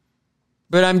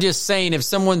 But I'm just saying, if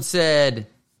someone said,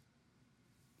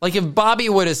 like if Bobby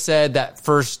would have said that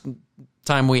first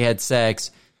time we had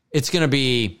sex, it's going to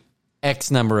be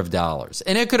X number of dollars.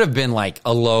 And it could have been like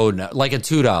a low, like a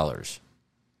 $2.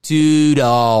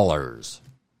 $2.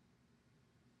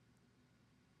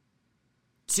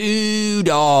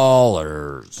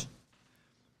 $2.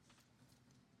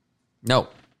 No.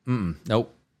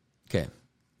 Nope. Okay.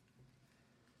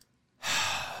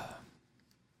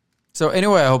 So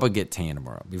anyway, I hope I get tan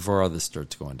tomorrow before all this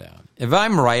starts going down. If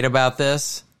I'm right about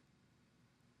this,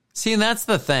 see, and that's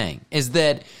the thing, is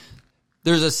that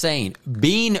there's a saying,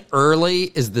 being early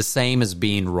is the same as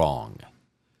being wrong.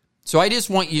 So I just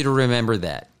want you to remember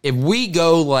that. If we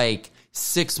go like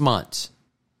 6 months,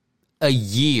 a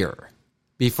year,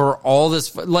 before all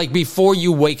this, like before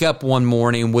you wake up one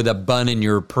morning with a bun in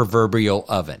your proverbial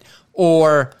oven,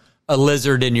 or a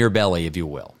lizard in your belly, if you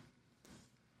will.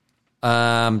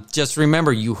 Just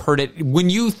remember, you heard it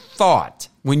when you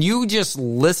just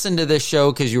listened to this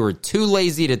show because you were too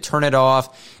lazy to turn it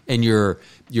off, and your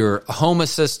home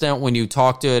assistant, when you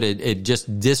talked to it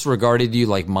just disregarded you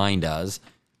like mine does.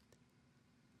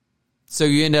 So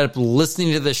you end up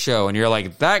listening to the show and you're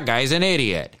like, that guy's an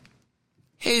idiot.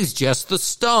 He's just the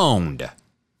stoned.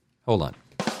 Hold on.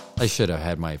 I should have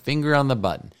had my finger on the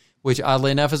button, which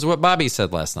oddly enough is what Bobby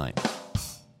said last night.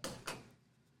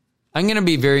 I'm going to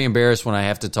be very embarrassed when I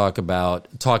have to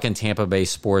talking Tampa Bay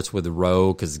sports with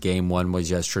Roe, because game 1 was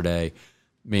yesterday.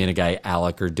 Me and a guy,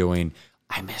 Alec, are doing,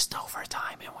 I missed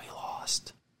overtime and we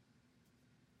lost.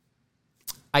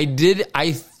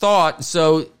 I thought,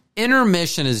 so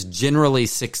intermission is generally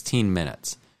 16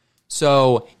 minutes.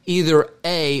 So either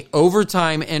A,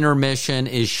 overtime intermission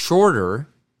is shorter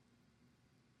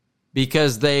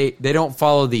because they don't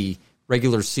follow the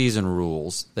regular season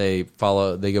rules. They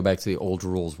go back to the old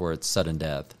rules where it's sudden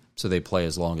death. So they play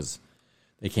as long as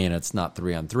they can. It's not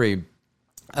 3-on-3.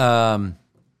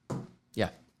 Yeah.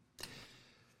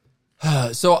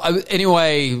 So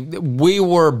anyway, we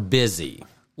were busy.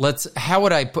 I'm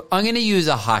going to use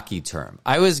a hockey term.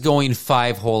 I was going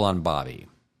 5-hole on Bobby.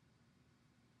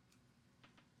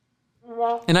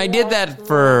 And I did that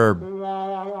for,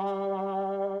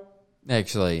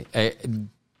 actually, it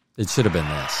should have been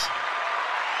this.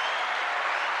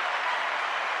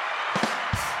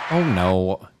 Oh,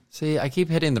 no. See, I keep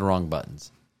hitting the wrong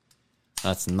buttons.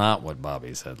 That's not what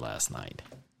Bobby said last night.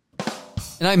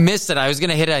 And I missed it. I was going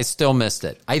to hit it. I still missed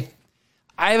it. I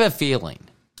have a feeling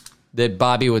that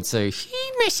Bobby would say, she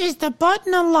misses the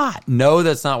button a lot. No,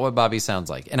 that's not what Bobby sounds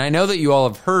like. And I know that you all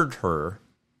have heard her,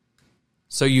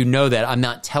 so you know that I'm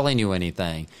not telling you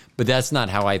anything, but that's not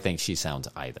how I think she sounds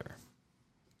either.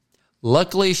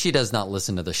 Luckily, she does not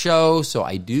listen to the show, so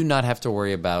I do not have to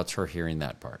worry about her hearing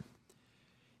that part.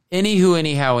 Anywho,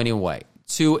 anyhow, anyway,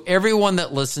 to everyone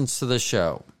that listens to the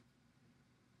show,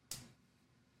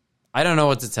 I don't know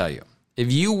what to tell you.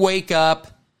 If you wake up,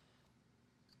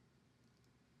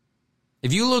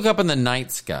 if you look up in the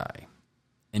night sky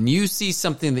and you see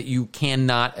something that you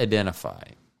cannot identify,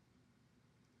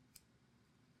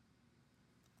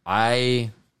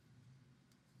 I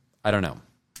don't know.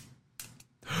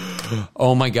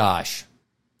 Oh my gosh.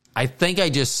 I think I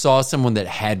just saw someone that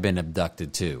had been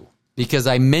abducted too, because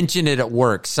I mentioned it at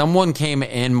work. Someone came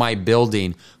in my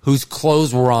building whose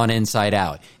clothes were on inside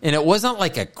out. And it wasn't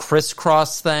like a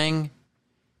crisscross thing.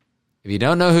 If you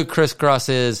don't know who crisscross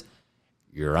is,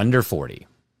 you're under 40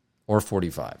 or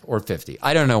 45 or 50.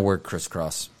 I don't know where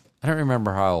crisscross. I don't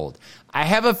remember how old. I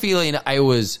have a feeling I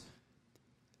was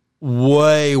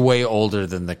way, way older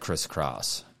than the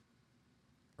crisscrossers.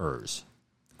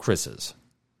 Chris's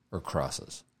or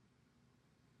crosses.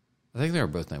 I think they were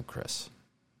both named Chris.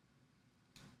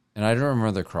 And I don't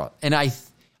remember the cross. And I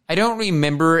don't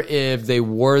remember if they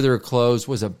wore their clothes.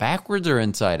 Was it backwards or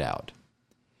inside out?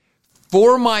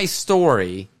 For my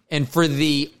story, and for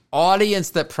the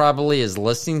audience that probably is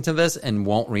listening to this and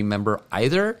won't remember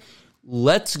either,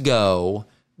 let's go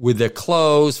with the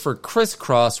clothes for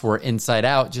crisscross were inside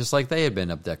out, just like they had been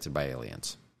abducted by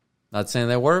aliens. Not saying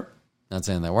they were, not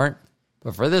saying they weren't,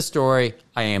 but for this story,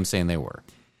 I am saying they were.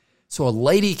 So a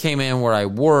lady came in where I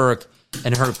work,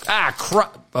 and her,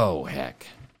 oh, heck.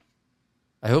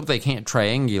 I hope they can't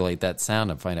triangulate that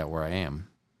sound and find out where I am.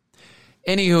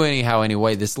 Anywho, anyhow,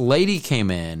 anyway, this lady came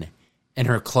in, and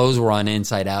her clothes were on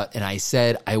inside out, and I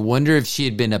said, I wonder if she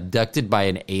had been abducted by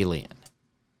an alien.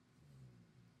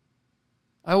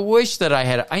 I wish that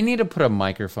I need to put a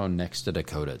microphone next to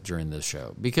Dakota during this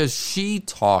show, because she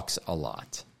talks a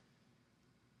lot.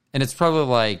 And it's probably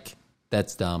like,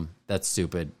 that's dumb, that's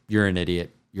stupid, you're an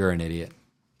idiot, you're an idiot.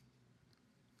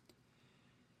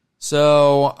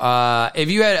 So,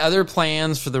 if you had other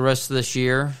plans for the rest of this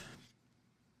year,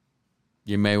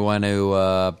 you may want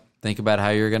to think about how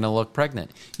you're going to look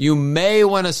pregnant. You may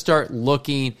want to start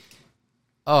looking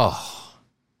Oh.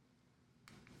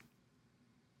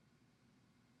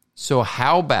 So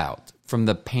how about from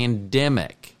the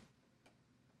pandemic?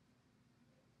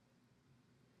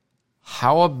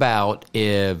 How about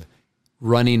if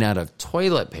running out of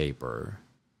toilet paper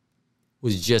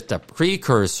was just a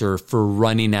precursor for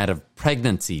running out of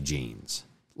pregnancy genes?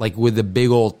 Like with the big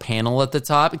old panel at the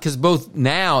top? Because both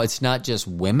now it's not just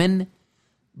women,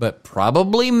 but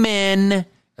probably men.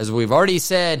 As we've already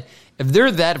said, if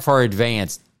they're that far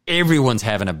advanced, everyone's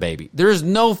having a baby. There's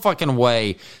no fucking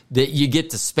way that you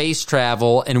get to space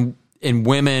travel and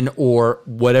women or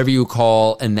whatever you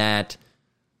call in that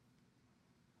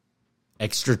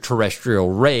extraterrestrial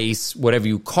race, whatever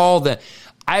you call that.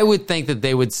 I would think that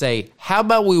they would say, how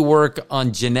about we work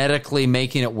on genetically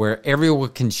making it where everyone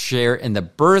can share in the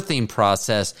birthing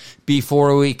process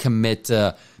before we commit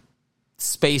to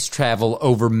space travel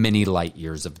over many light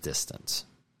years of distance.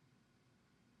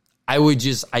 I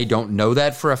don't know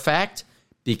that for a fact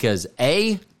because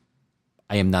A,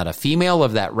 I am not a female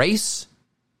of that race,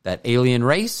 that alien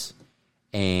race,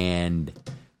 and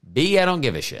B, I don't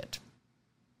give a shit.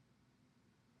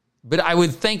 But I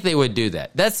would think they would do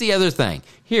that. That's the other thing.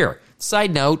 Here,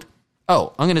 side note.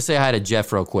 Oh, I'm going to say hi to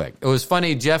Jeff real quick. It was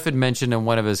funny. Jeff had mentioned in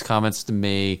one of his comments to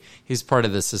me, he's part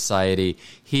of the society.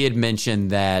 He had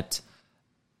mentioned that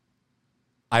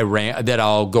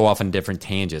I'll go off on different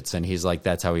tangents. And he's like,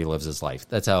 that's how he lives his life.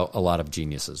 That's how a lot of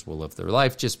geniuses will live their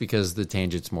life, just because the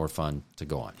tangent's more fun to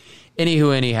go on.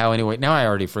 Anyway, now I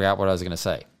already forgot what I was going to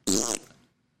say.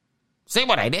 See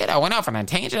what I did? I went off on a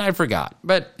tangent. I forgot.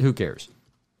 But who cares?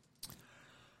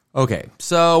 Okay,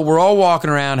 so we're all walking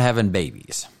around having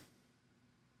babies.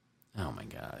 Oh my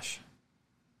gosh.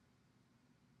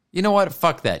 You know what?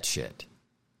 Fuck that shit.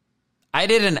 I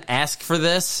didn't ask for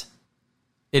this.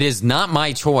 It is not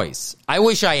my choice. I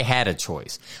wish I had a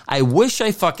choice. I wish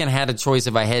I fucking had a choice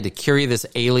if I had to carry this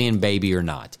alien baby or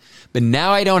not. But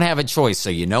now I don't have a choice. So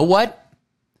you know what?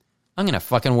 I'm going to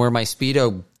fucking wear my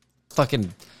Speedo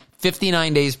fucking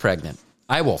 59 days pregnant.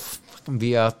 I will fucking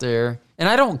be out there. And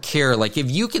I don't care. Like,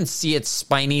 if you can see its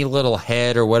spiny little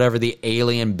head or whatever the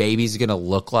alien baby's going to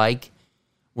look like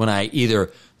when I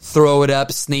either throw it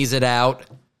up, sneeze it out,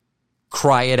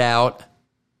 cry it out,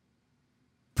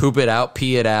 poop it out,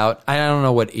 pee it out. I don't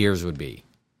know what ears would be.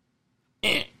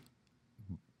 I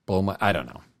don't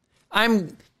know.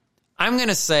 I'm going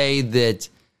to say that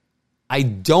I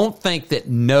don't think that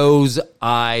nose,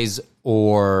 eyes,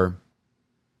 or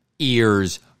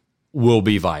ears will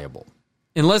be viable.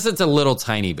 Unless it's a little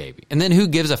tiny baby. And then who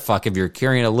gives a fuck if you're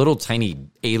carrying a little tiny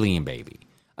alien baby?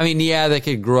 I mean, yeah, they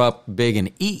could grow up big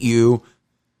and eat you,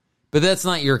 but that's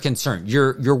not your concern.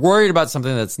 You're worried about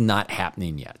something that's not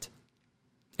happening yet.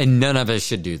 And none of us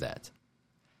should do that.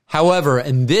 However,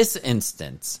 in this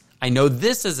instance, I know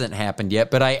this hasn't happened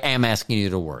yet, but I am asking you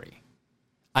to worry.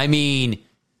 I mean,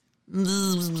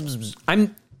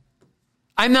 I'm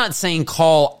not saying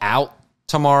call out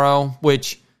tomorrow,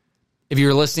 which if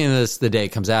you're listening to this the day it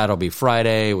comes out, it'll be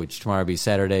Friday, which tomorrow will be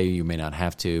Saturday. You may not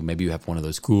have to. Maybe you have one of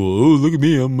those cool, oh, look at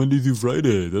me, I'm Monday through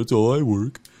Friday. That's all I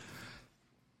work.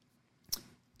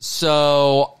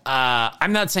 So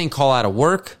I'm not saying call out of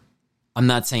work. I'm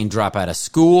not saying drop out of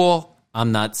school.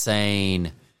 I'm not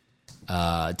saying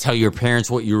tell your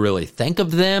parents what you really think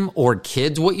of them or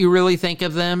kids what you really think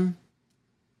of them.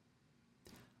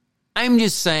 I'm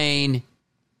just saying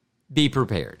be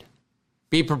prepared.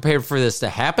 Be prepared for this to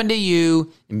happen to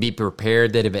you, and be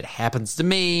prepared that if it happens to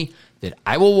me, that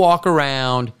I will walk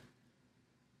around.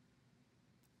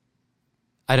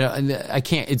 I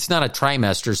can't, it's not a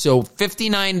trimester. So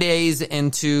 59 days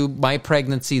into my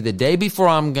pregnancy, the day before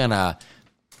I'm going to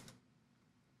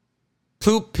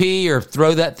poop, pee, or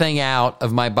throw that thing out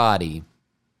of my body,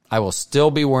 I will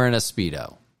still be wearing a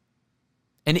Speedo.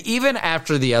 And even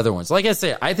after the other ones, like I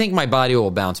said, I think my body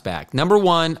will bounce back. Number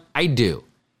one, I do.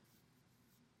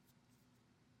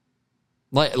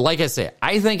 Like I say,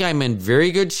 I think I'm in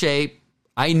very good shape.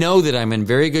 I know that I'm in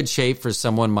very good shape for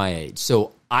someone my age.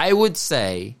 So I would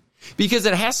say, because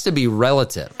it has to be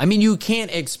relative. I mean, you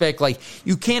can't expect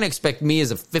me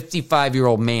as a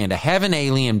 55-year-old man to have an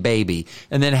alien baby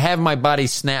and then have my body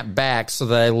snap back so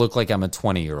that I look like I'm a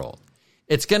 20-year-old.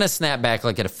 It's going to snap back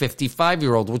like at a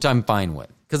 55-year-old, which I'm fine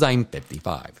with because I'm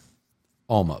 55.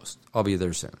 Almost. I'll be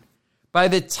there soon. By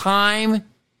the time,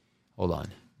 hold on.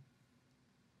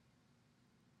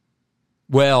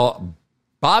 Well,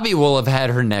 Bobby will have had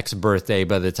her next birthday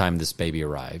by the time this baby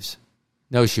arrives.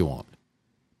 No, she won't.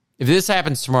 If this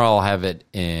happens tomorrow, I'll have it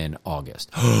in August.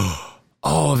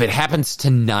 Oh, if it happens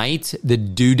tonight, the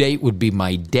due date would be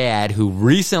my dad, who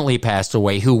recently passed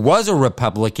away, who was a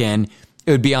Republican.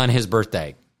 It would be on his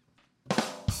birthday.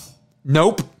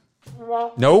 Nope.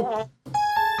 Nope.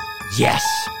 Yes.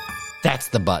 That's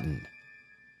the button.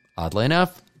 Oddly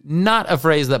enough, not a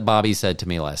phrase that Bobby said to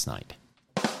me last night.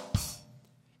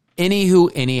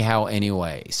 Anywho, anyhow,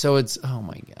 anyway. So it's, oh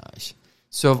my gosh.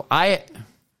 So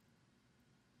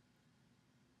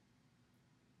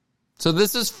So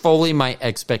this is fully my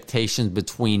expectations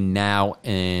between now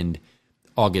and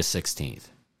August 16th.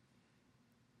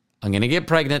 I'm going to get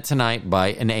pregnant tonight by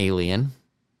an alien.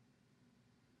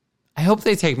 I hope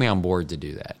they take me on board to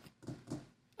do that.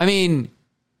 I mean,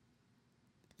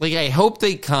 like, I hope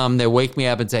they come, they wake me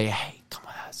up and say, hey, come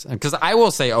with us. Because I will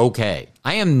say, okay,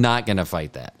 I am not going to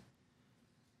fight that.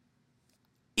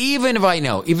 Even if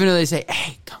they say,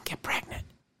 hey, come get pregnant.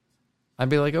 I'd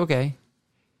be like, okay.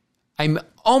 I'm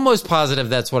almost positive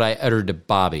that's what I uttered to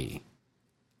Bobby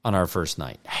on our first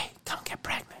night. Hey, come get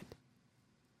pregnant.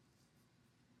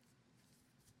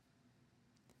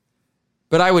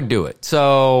 But I would do it.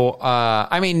 So,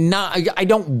 I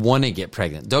don't want to get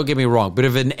pregnant. Don't get me wrong. But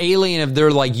if an alien, if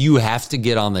they're like, you have to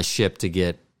get on the ship to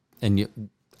get,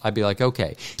 I'd be like,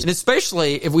 okay. And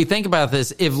especially if we think about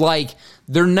this, if like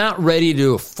they're not ready to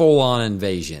do a full-on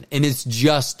invasion and it's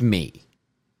just me,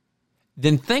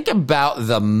 then think about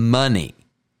the money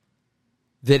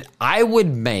that I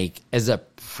would make as a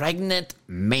pregnant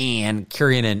man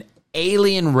carrying an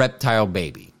alien reptile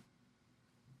baby.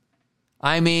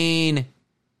 I mean,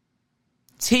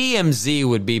 TMZ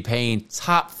would be paying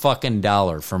top fucking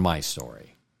dollar for my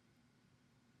story.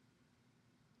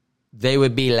 They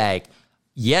would be like,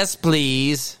 yes,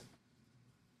 please.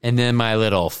 And then my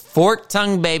little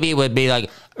fork-tongued baby would be like,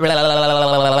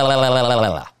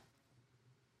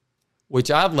 which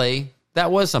oddly,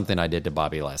 that was something I did to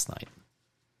Bobby last night.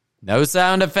 No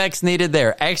sound effects needed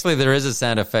there. Actually, there is a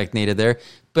sound effect needed there,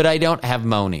 but I don't have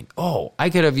moaning. Oh, I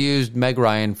could have used Meg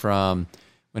Ryan from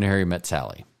When Harry Met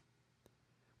Sally,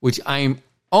 which I'm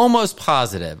almost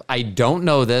positive. I don't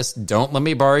know this. Don't let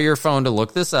me borrow your phone to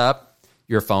look this up.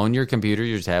 Your phone, your computer,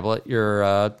 your tablet,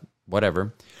 your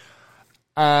whatever.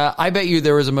 I bet you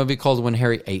there was a movie called When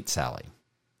Harry Ate Sally,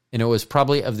 and it was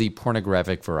probably of the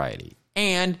pornographic variety.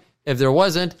 And if there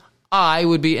wasn't, I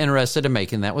would be interested in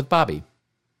making that with Bobby.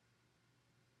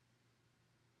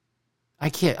 I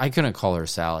couldn't call her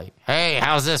Sally. Hey,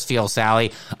 how's this feel,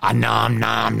 Sally? Nom,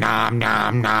 nom, nom,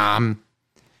 nom, nom.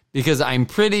 Because I'm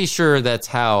pretty sure that's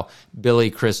how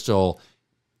Billy Crystal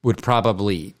would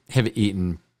probably have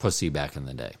eaten pussy back in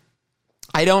the day.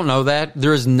 I don't know that.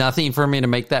 There's nothing for me to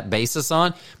make that basis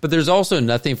on, but there's also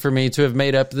nothing for me to have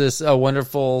made up this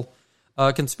wonderful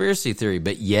conspiracy theory,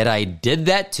 but yet I did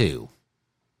that too.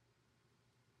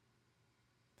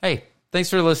 Hey,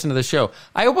 thanks for listening to the show.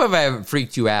 I hope I haven't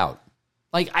freaked you out.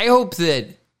 Like, I hope that,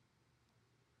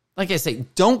 like I say,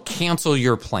 don't cancel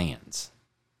your plans.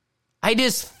 I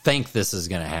just think this is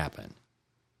going to happen.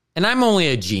 And I'm only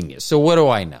a genius, so what do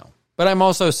I know? But I'm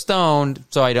also stoned,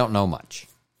 so I don't know much.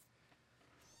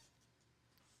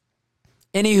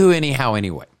 Anywho, anyhow,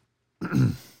 anyway.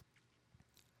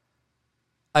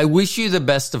 I wish you the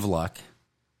best of luck.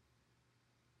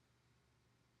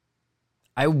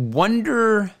 I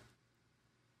wonder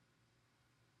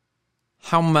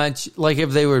how much, like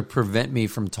if they would prevent me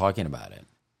from talking about it.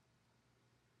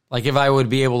 Like if I would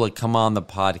be able to come on the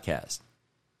podcast.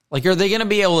 Like, are they going to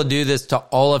be able to do this to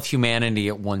all of humanity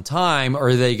at one time, or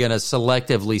are they going to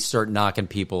selectively start knocking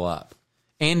people up?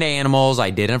 And animals. I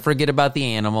didn't forget about the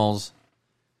animals.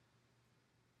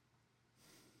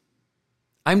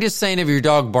 I'm just saying if your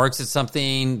dog barks at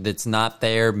something that's not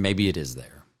there, maybe it is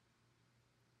there.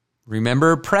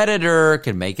 Remember, Predator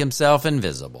can make himself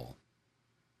invisible.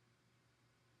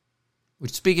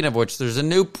 Which, speaking of which, there's a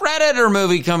new Predator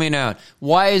movie coming out.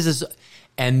 Why is this?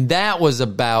 And that was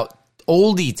about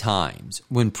oldie times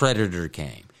when Predator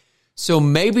came. So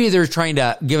maybe they're trying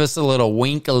to give us a little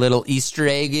wink, a little Easter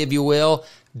egg, if you will,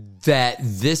 that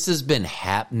this has been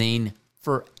happening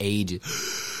for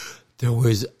ages. There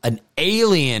was an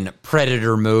alien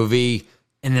Predator movie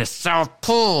in the South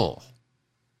Pole.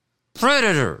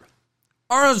 Predator.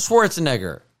 Arnold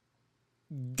Schwarzenegger.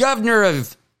 Governor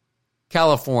of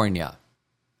California.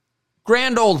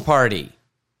 Grand Old Party.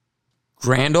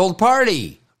 Grand Old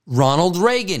Party. Ronald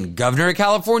Reagan, Governor of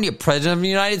California, President of the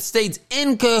United States,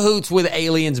 in cahoots with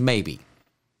aliens, maybe.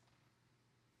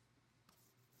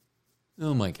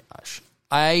 Oh my gosh.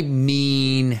 I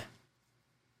mean,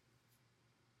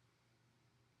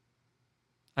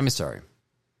 I'm sorry.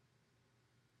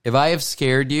 If I have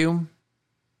scared you,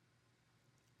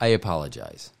 I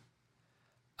apologize.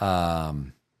 But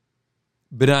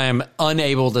I am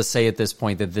unable to say at this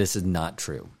point that this is not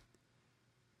true.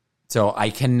 So I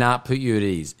cannot put you at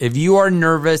ease. If you are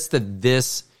nervous that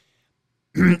this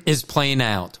is playing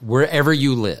out wherever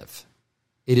you live.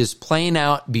 It is playing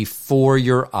out before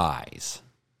your eyes.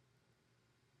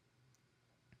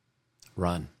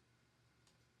 Run.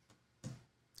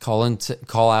 Call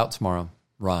out tomorrow.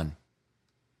 Run.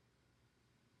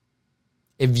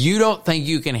 If you don't think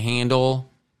you can handle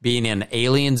being an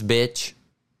alien's bitch,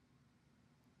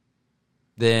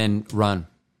 then run.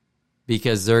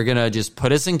 Because they're going to just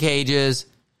put us in cages,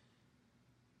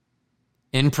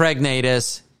 impregnate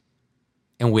us,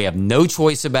 and we have no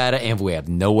choice about it, and we have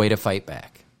no way to fight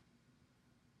back.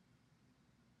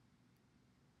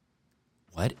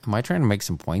 What? Am I trying to make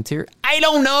some points here? I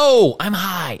don't know. I'm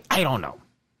high. I don't know.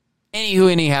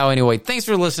 Anyway, thanks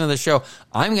for listening to the show.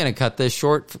 I'm going to cut this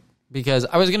short because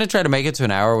I was going to try to make it to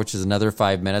an hour, which is another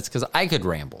 5 minutes, because I could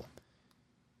ramble.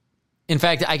 In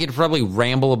fact, I could probably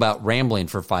ramble about rambling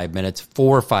for 5 minutes,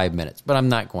 4 or 5 minutes, but I'm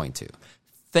not going to.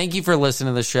 Thank you for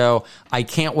listening to the show. I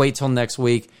can't wait till next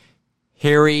week.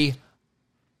 Harry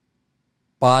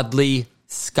Bodley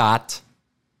Scott.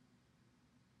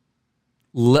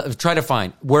 Try to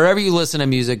find, wherever you listen to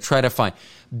music, try to find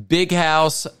Big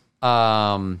House.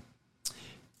 And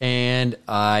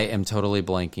I am totally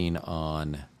blanking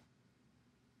on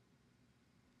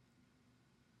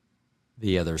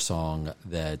the other song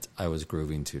that I was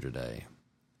grooving to today.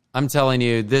 I'm telling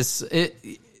you,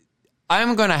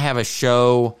 I'm going to have a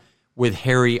show with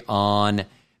Harry on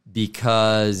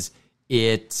because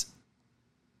I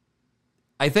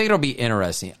think it'll be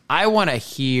interesting. I want to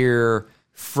hear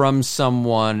from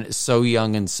someone so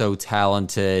young and so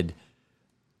talented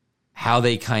how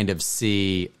they kind of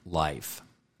see life.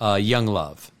 Young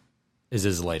Love is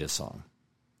his latest song,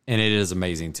 and it is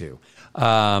amazing too.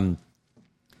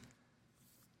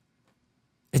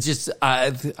 It's just,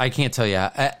 I can't tell you.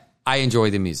 I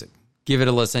enjoy the music. Give it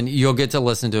a listen. You'll get to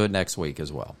listen to it next week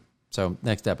as well. So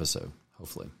next episode,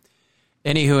 hopefully.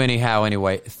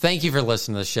 Anyway, thank you for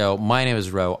listening to the show. My name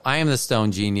is Ro. I am the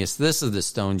Stone Genius. This is the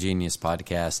Stone Genius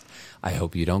Podcast. I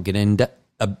hope you don't get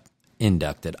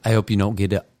inducted. I hope you don't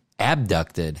get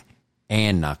abducted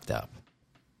and knocked up.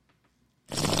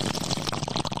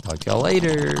 Talk to y'all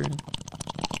later.